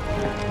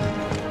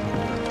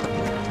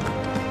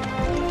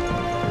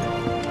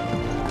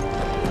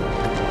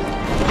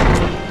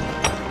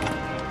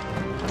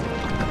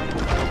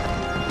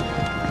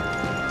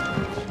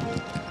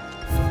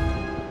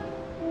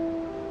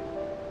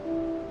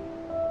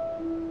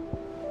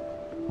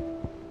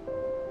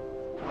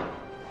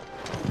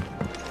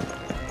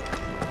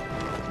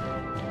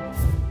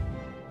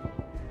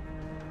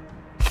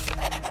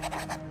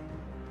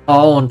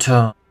 On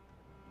turn.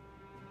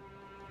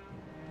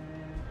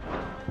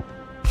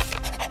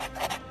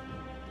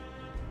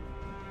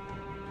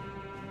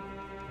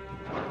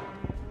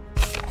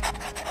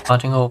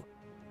 Starting over.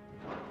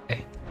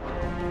 Okay.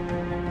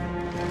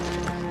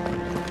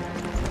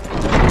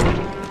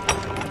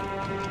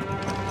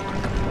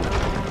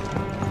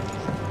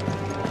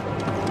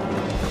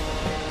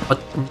 What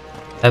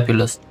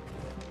fabulous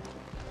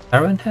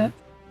Aaron have?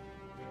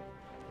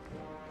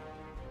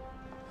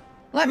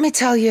 Let me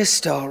tell you a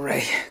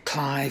story,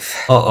 Clive.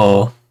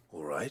 Uh-oh.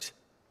 All right.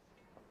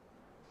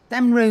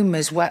 Them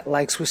rumours wet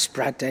legs were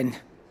spreading.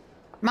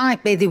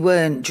 Might be they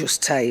weren't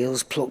just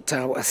tales plucked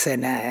out of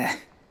thin air.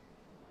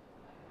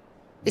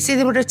 You see,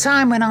 there were a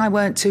time when I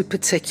weren't too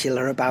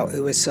particular about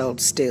who I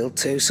sold steel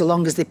to, so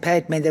long as they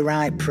paid me the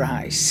right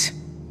price.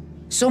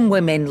 Some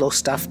women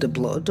lust after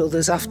blood,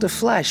 others after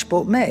flesh,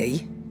 but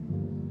me,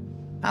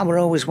 I were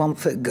always one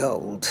for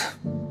gold.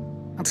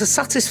 And to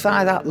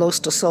satisfy that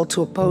lust, I sold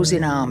to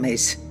opposing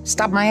armies,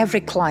 stabbed my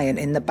every client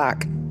in the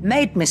back,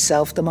 made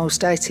myself the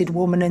most hated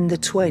woman in the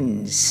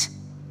twins.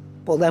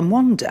 But then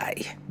one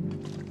day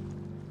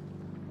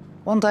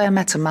I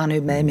met a man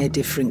who made me a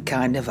different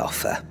kind of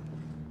offer.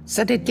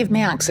 Said he'd give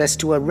me access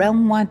to a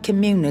realm-wide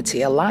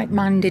community of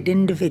like-minded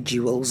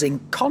individuals in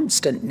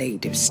constant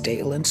need of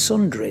steel and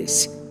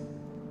sundries.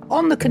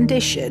 On the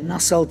condition I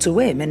sold to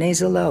him and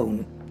his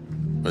alone.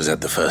 Was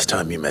that the first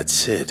time you met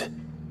Sid?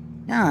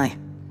 Aye.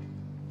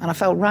 And I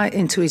fell right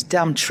into his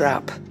damn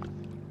trap.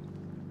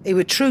 He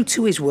was true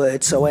to his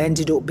word, so I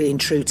ended up being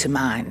true to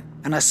mine.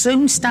 And I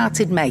soon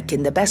started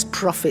making the best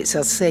profits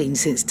I've seen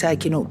since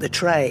taking up the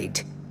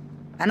trade.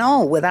 And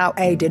all without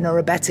aiding or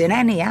abetting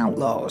any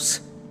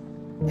outlaws.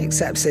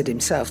 Except Sid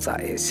himself,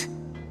 that is.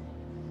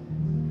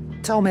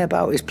 Told me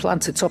about his plan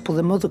to topple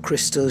the mother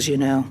crystals, you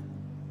know.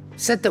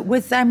 Said that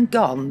with them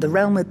gone, the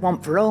realm would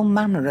want for all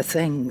manner of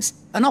things.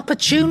 An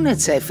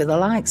opportunity for the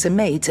likes of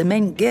me to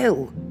mint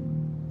gil.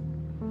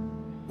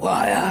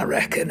 Why, I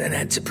reckon an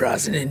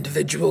enterprising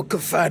individual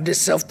could find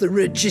himself the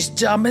richest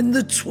dam in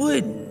the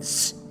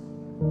twins.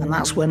 And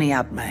that's when he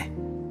had me.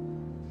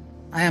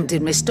 I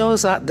emptied my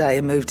stores that day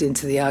and moved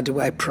into the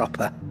hideaway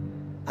proper.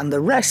 And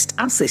the rest,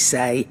 as they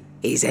say,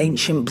 is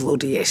ancient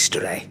bloody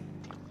history.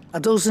 A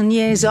dozen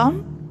years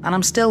on, and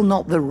I'm still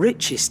not the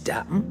richest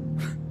dam.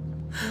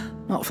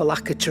 Not for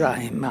lack of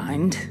trying,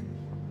 mind.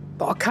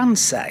 But I can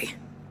say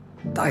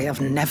that I have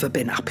never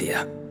been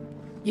happier.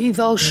 You've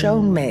all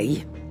shown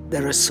me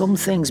there are some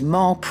things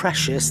more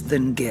precious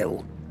than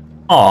gil.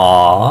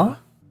 Aww.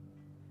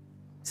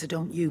 So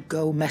don't you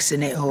go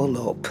messing it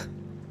all up,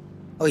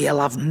 or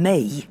you'll have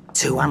me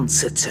to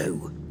answer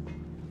to.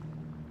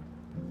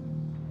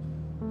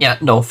 Yeah,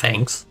 no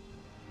thanks.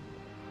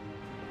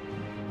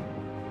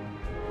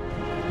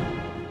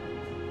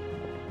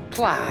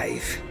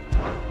 Clive,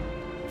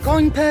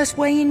 coin purse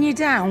weighing you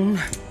down?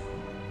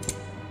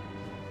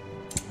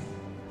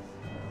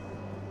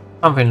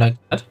 Something like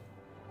that.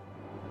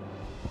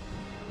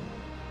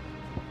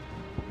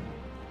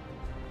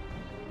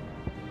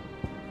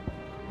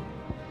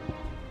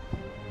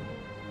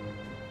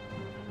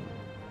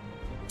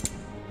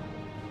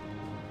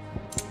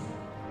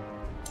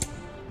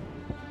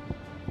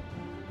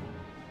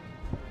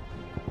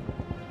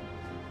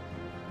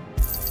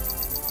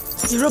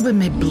 You're rubbing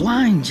me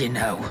blind, you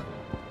know.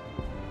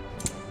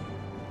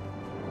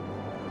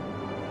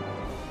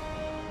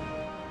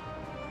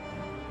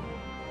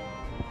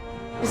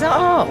 Is that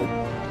all?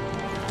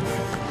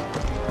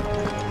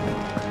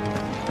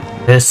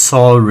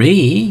 Sorry,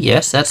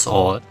 yes, that's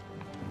all.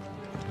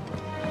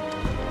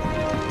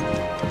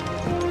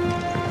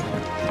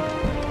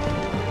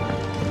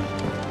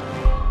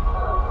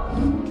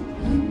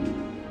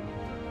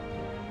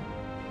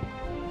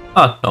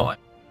 Oh no,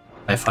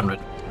 500.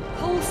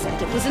 Paul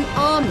said it was an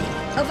army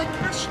of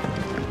Akasha.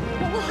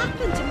 What will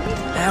happen to me?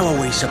 How are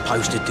we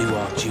supposed to do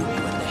our duty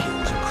when the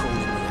hills are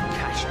crawling with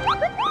Akasha?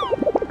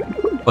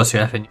 Of course you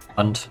have in your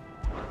hand.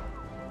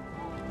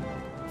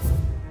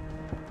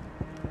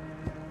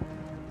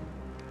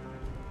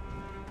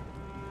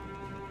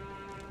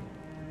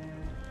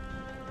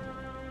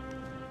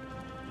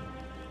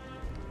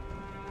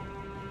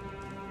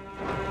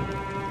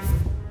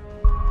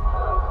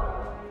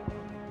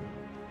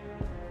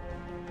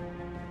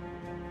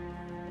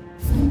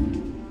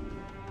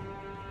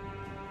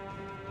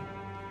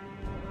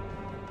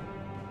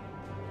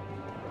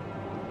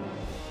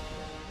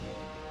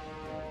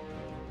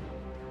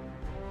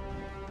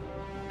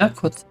 Ja,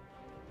 kurz.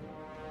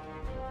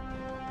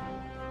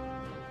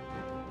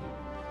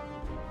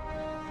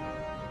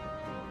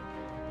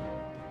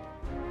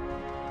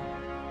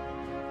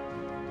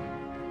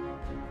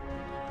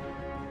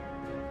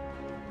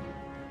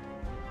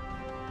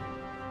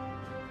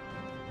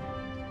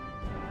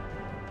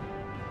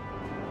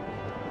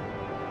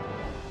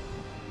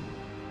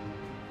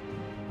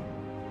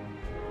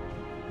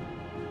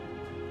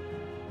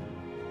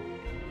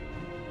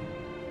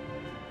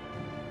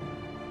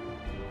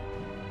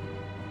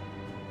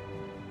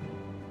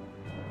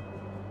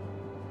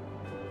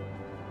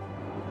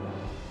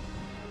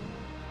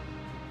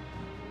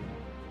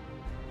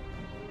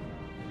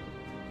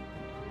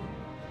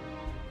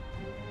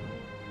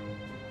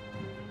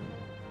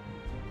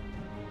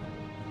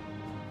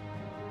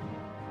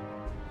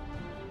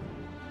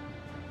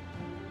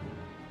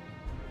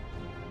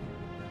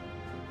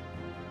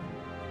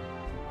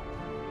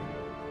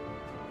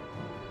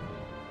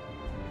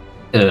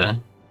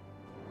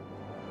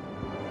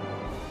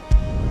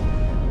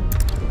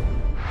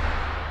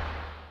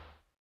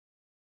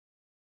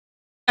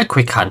 A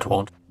quick hand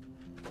won't.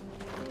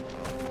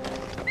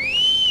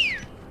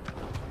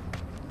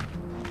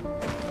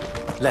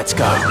 Let's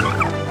go.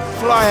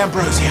 Fly,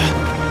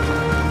 Ambrosia.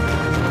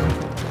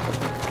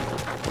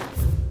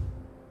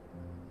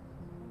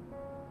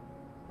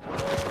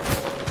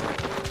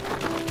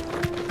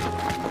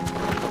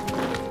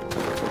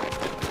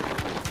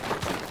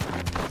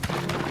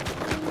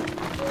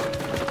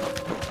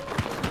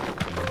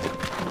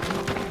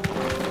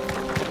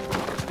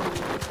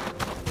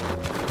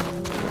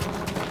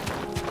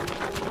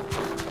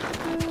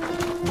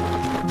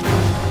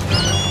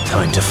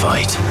 Time to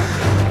fight.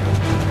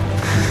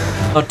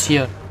 Not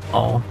here.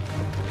 Oh.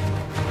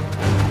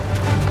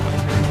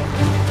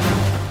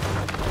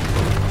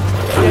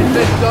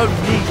 They don't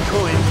need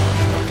coins.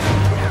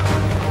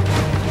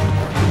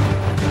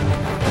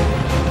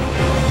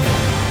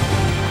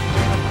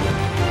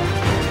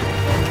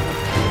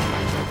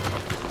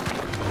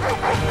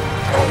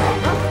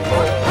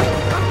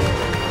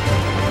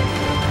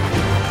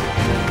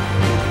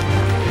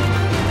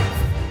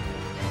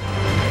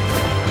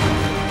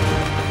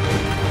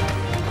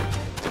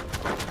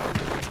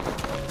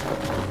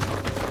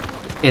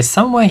 Okay,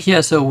 somewhere here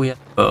is a weird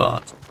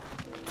bird.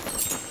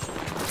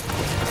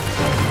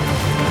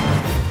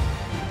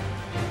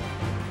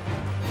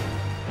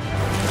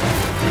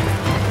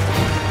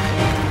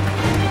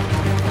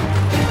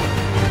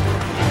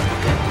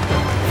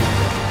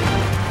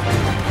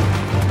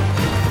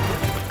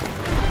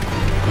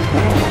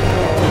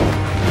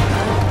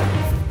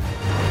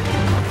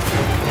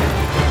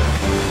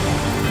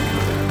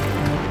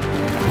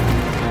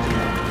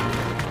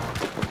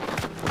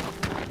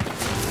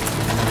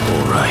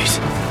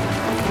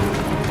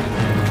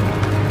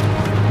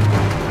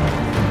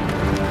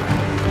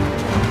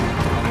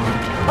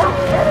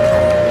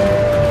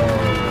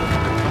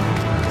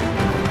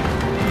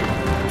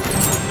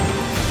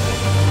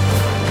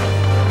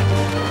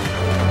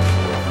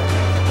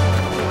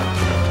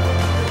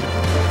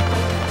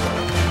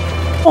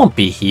 Won't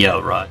be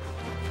here, right?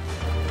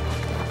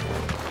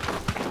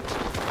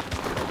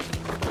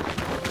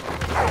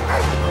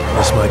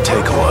 This might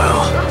take a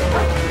while.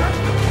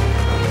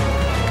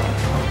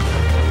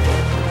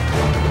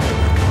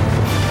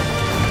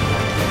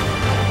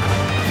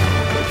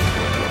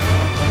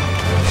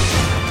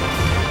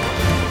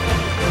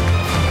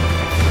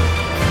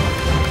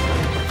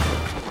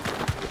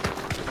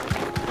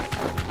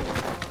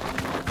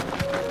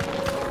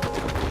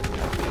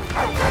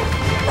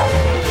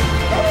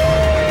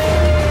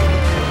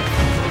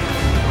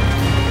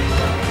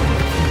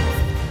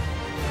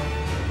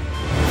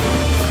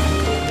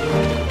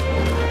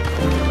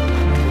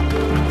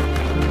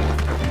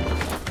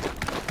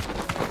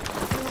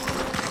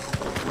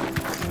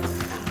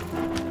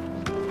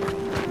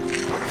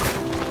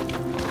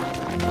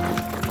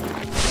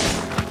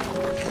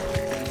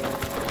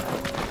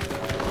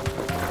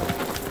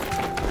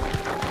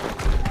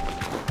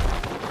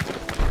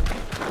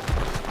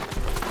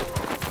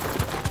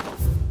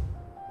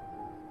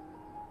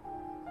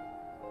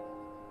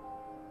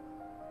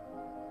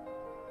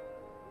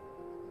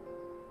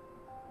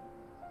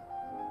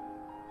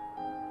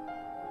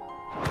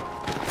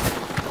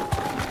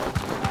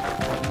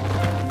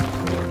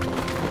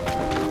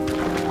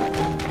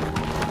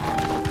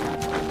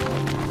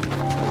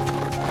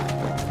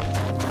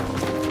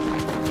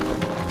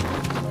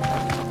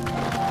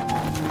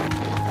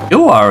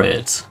 You are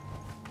it.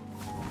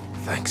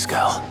 Thanks,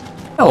 Gal.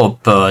 Oh,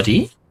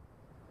 birdie.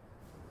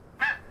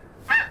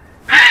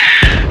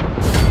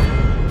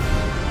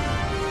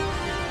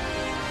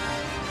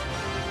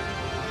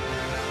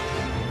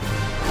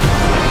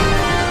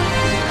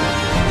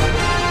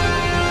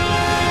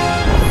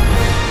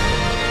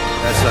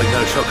 That's like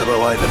no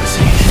chocobo I've ever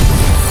seen.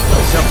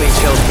 Something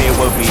tells me it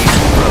won't be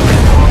easily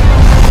broken.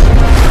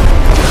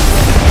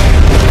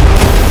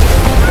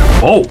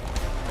 Whoa.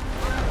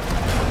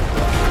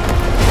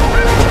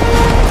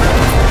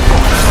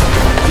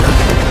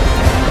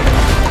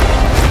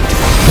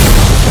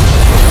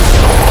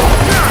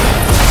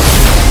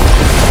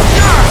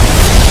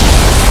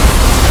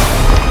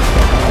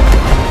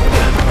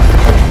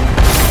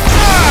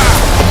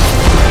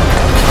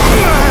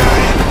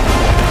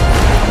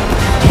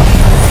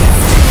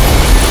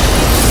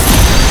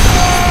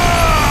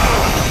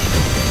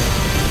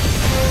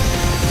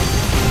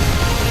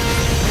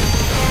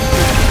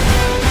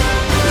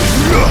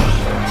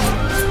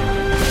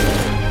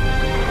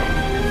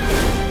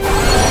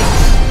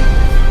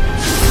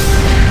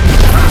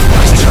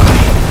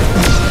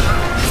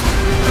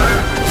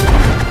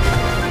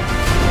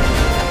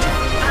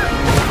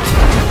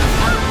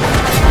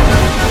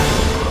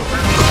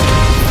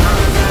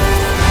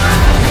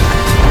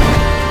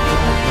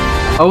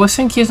 I always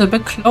think he's a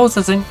bit closer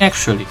than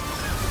actually.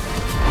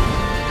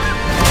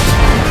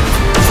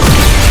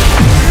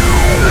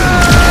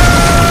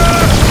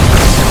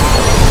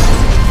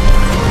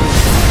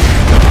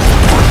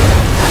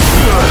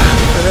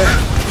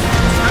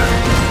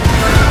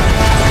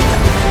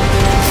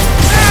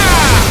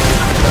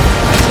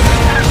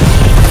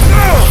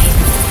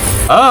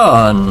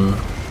 On.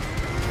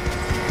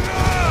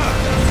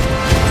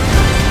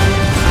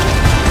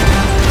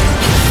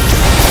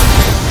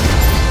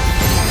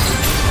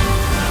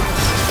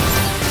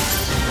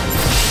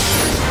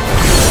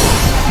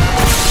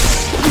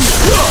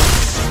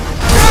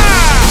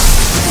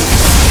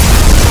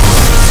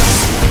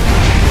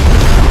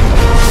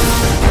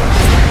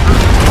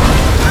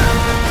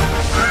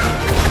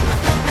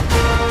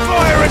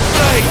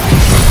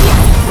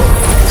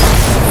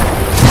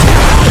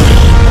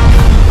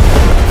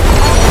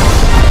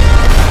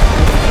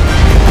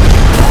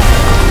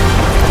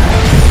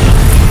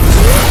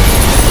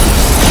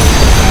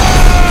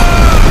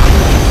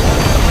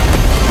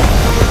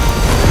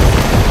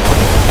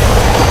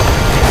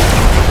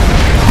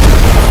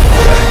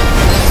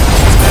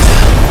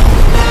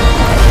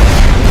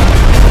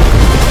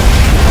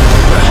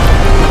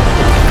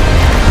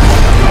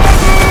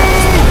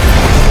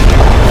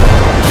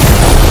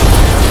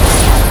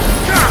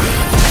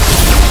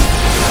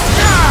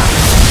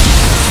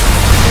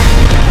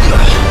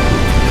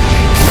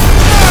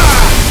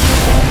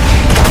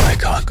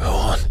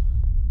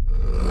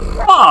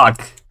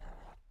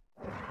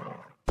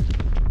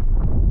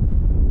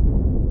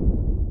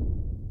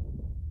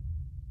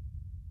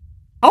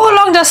 How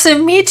long does the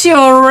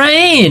meteor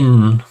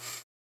rain?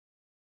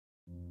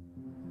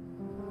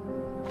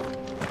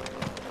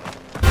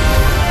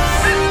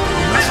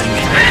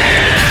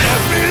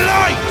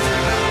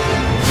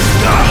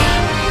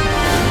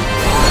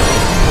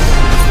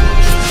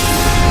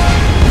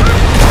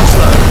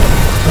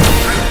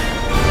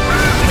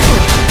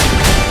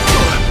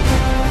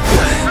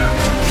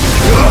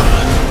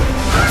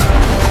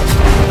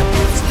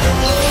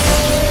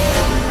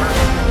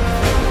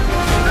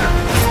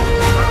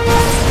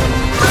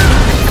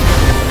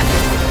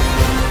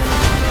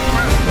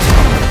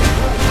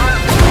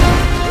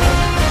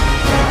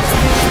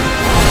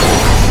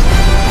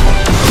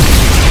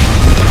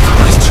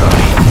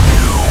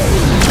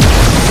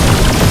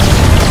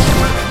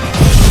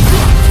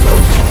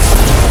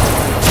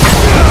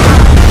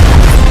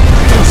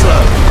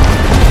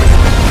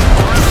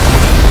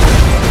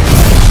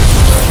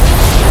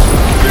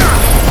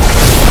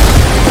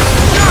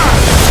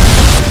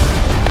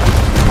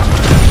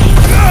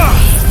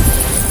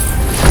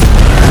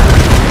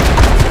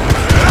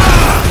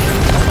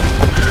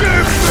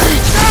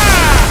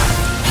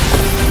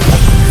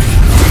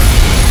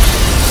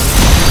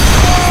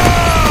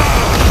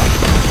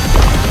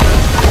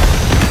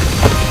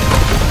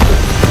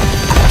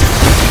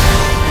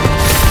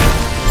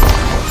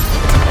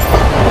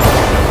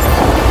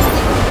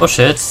 Oh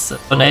shit, the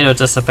tornado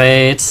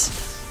dissipates.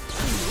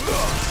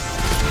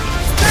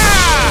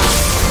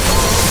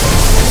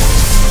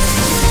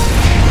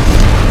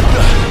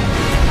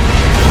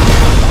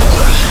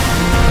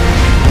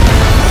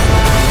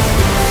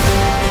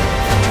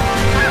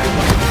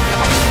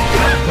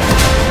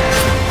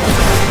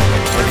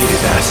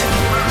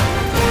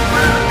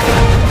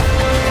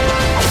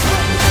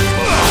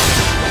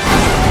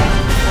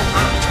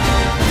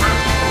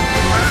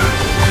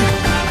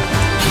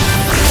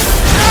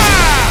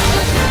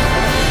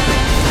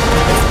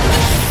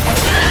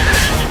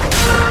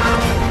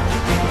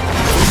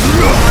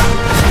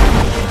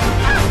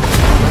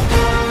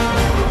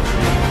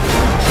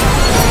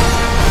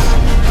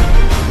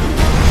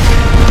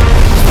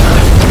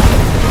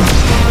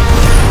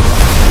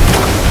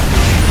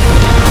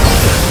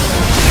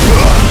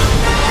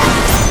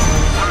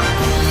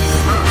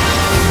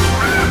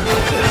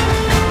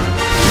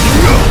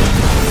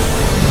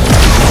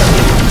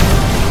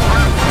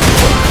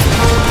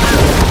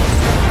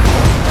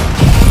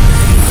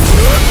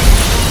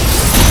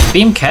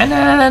 Beam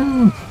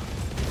cannon!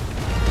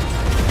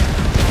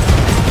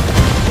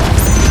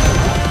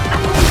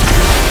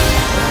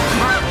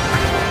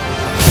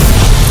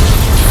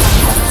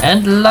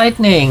 And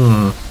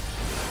lightning!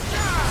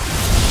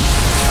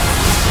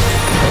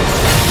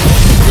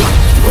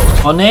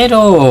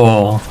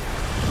 Tornado!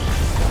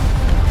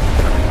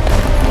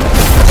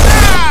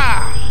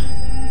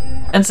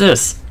 And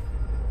this.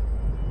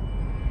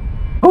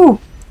 Ooh!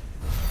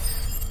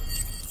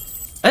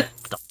 And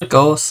down it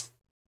goes.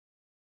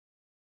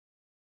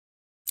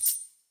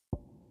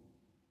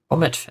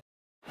 Comet fit.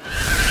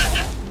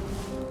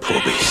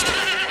 Poor beast.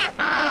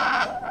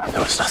 There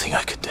was nothing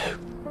I could do.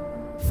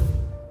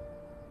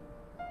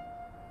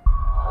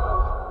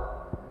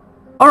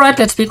 Alright,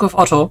 let's speak with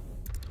Otto.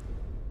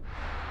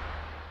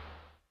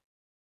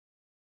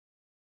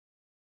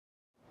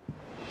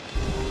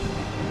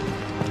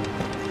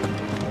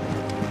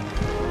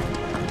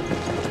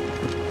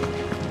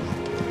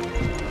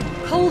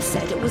 Cole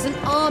said it was an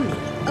army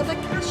of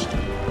Akasha.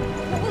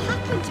 What will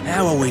happen to me?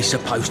 How are we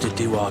supposed to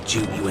do our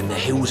duty when the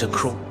hills are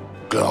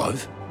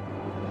Clive?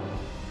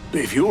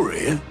 But if you're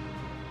here,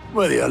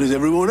 where the hell is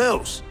everyone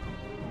else?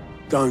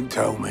 Don't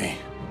tell me.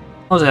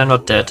 Oh, they are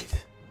not dead.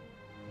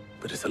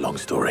 But it's a long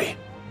story.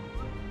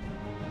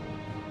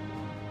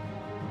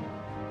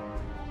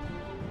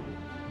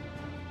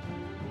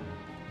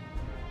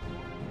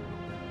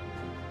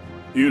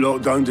 You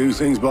lot don't do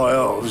things by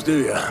halves, do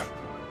you?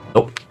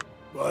 Nope.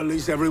 Well, at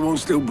least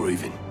everyone's still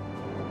breathing.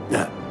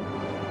 Now,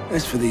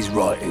 as for these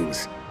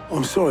writings,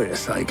 I'm sorry to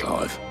say,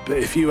 Clive, but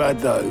if you had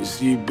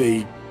those, you'd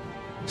be...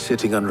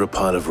 Sitting under a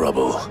pile of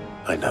rubble,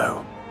 I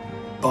know.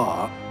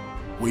 But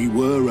we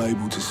were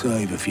able to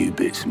save a few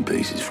bits and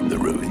pieces from the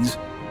ruins,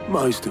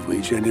 most of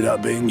which ended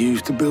up being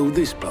used to build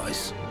this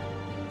place.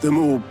 The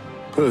more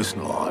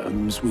personal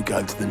items we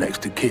gave to the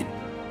next of kin.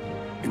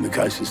 In the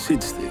case of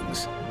Sid's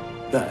things,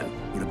 that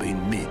would have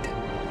been mid.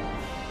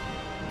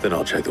 Then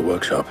I'll check the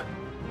workshop.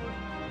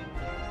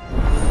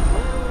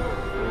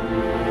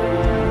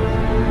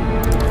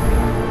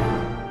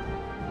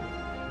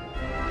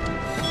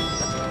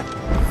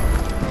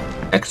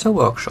 Extra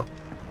workshop.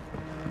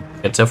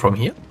 Get there from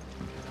here?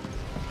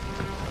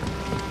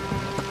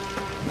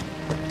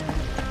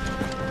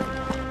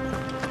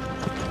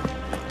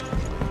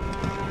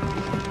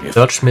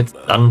 Search Mid's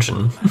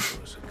dungeon.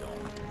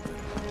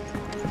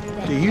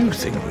 Do you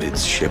think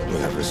Mid's ship will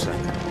ever sink?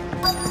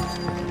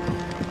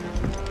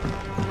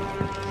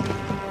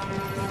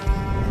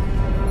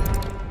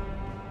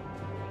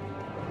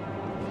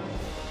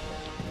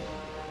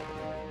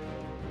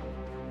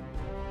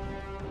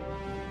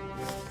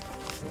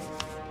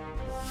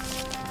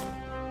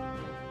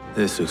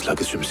 This looks like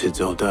it's from Sid's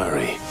old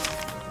diary.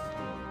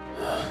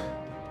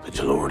 But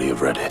you'll already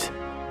have read it.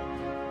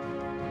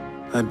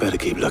 I'd better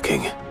keep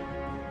looking.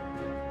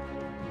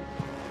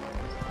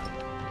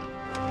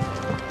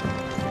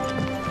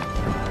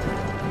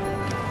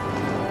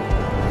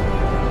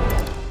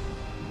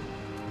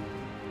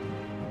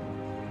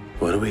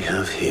 What do we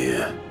have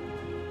here?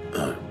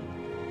 Oh,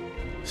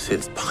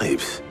 Sid's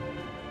pipes.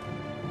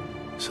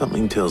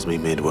 Something tells me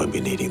Mid won't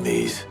be needing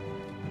these.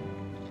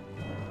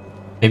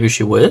 Maybe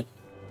she will?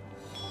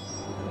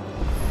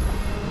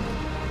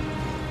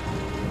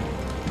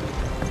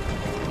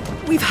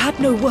 We've had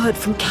no word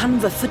from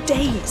Canva for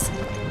days.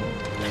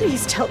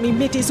 Please tell me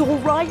Mid is all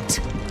right.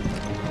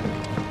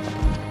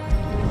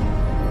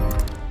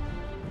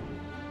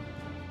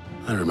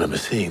 I remember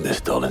seeing this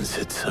doll in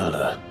Sid's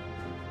cellar.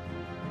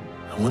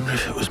 I wonder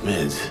if it was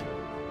Mid's.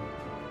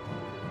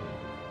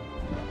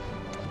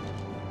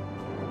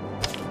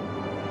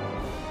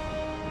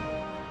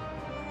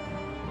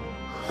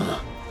 Huh.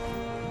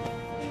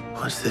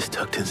 What's this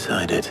tucked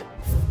inside it?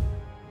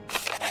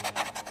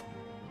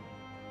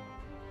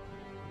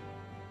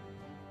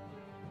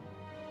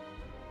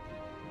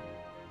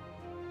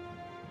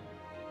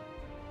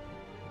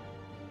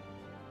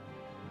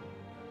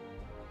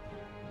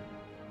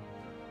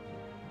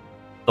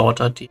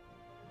 Daughter D.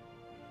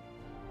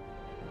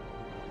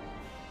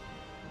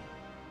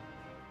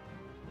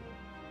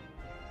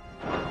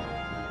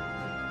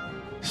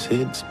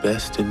 Sid's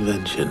best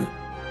invention.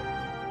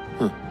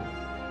 Huh.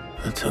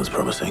 That sounds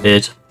promising.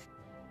 It.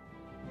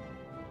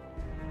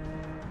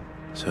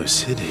 So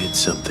Sid hid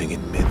something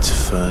in Mid's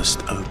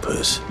first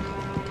opus.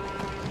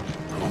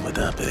 What would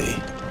that be?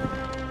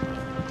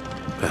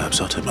 Perhaps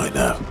Otto might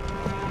know.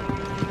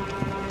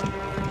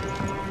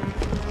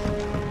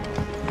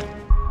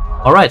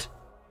 Alright.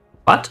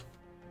 But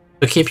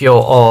to keep you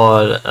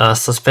all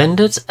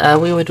suspended,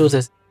 we will do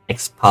this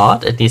next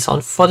part, at least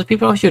on for the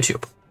people on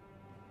YouTube.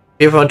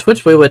 People on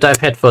Twitch, we will dive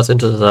headfirst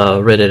into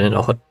the Reddit and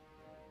all.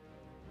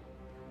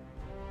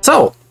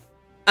 So,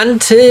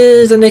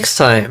 until the next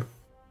time.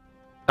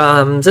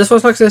 This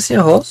was Nox Destin,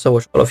 your host, so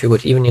wish all of you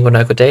good evening, good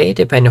night, good day,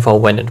 depending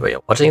on when and where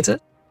you're watching this.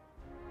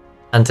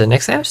 Until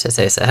next time, stay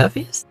safe, stay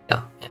healthy,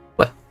 yeah,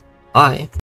 well, bye.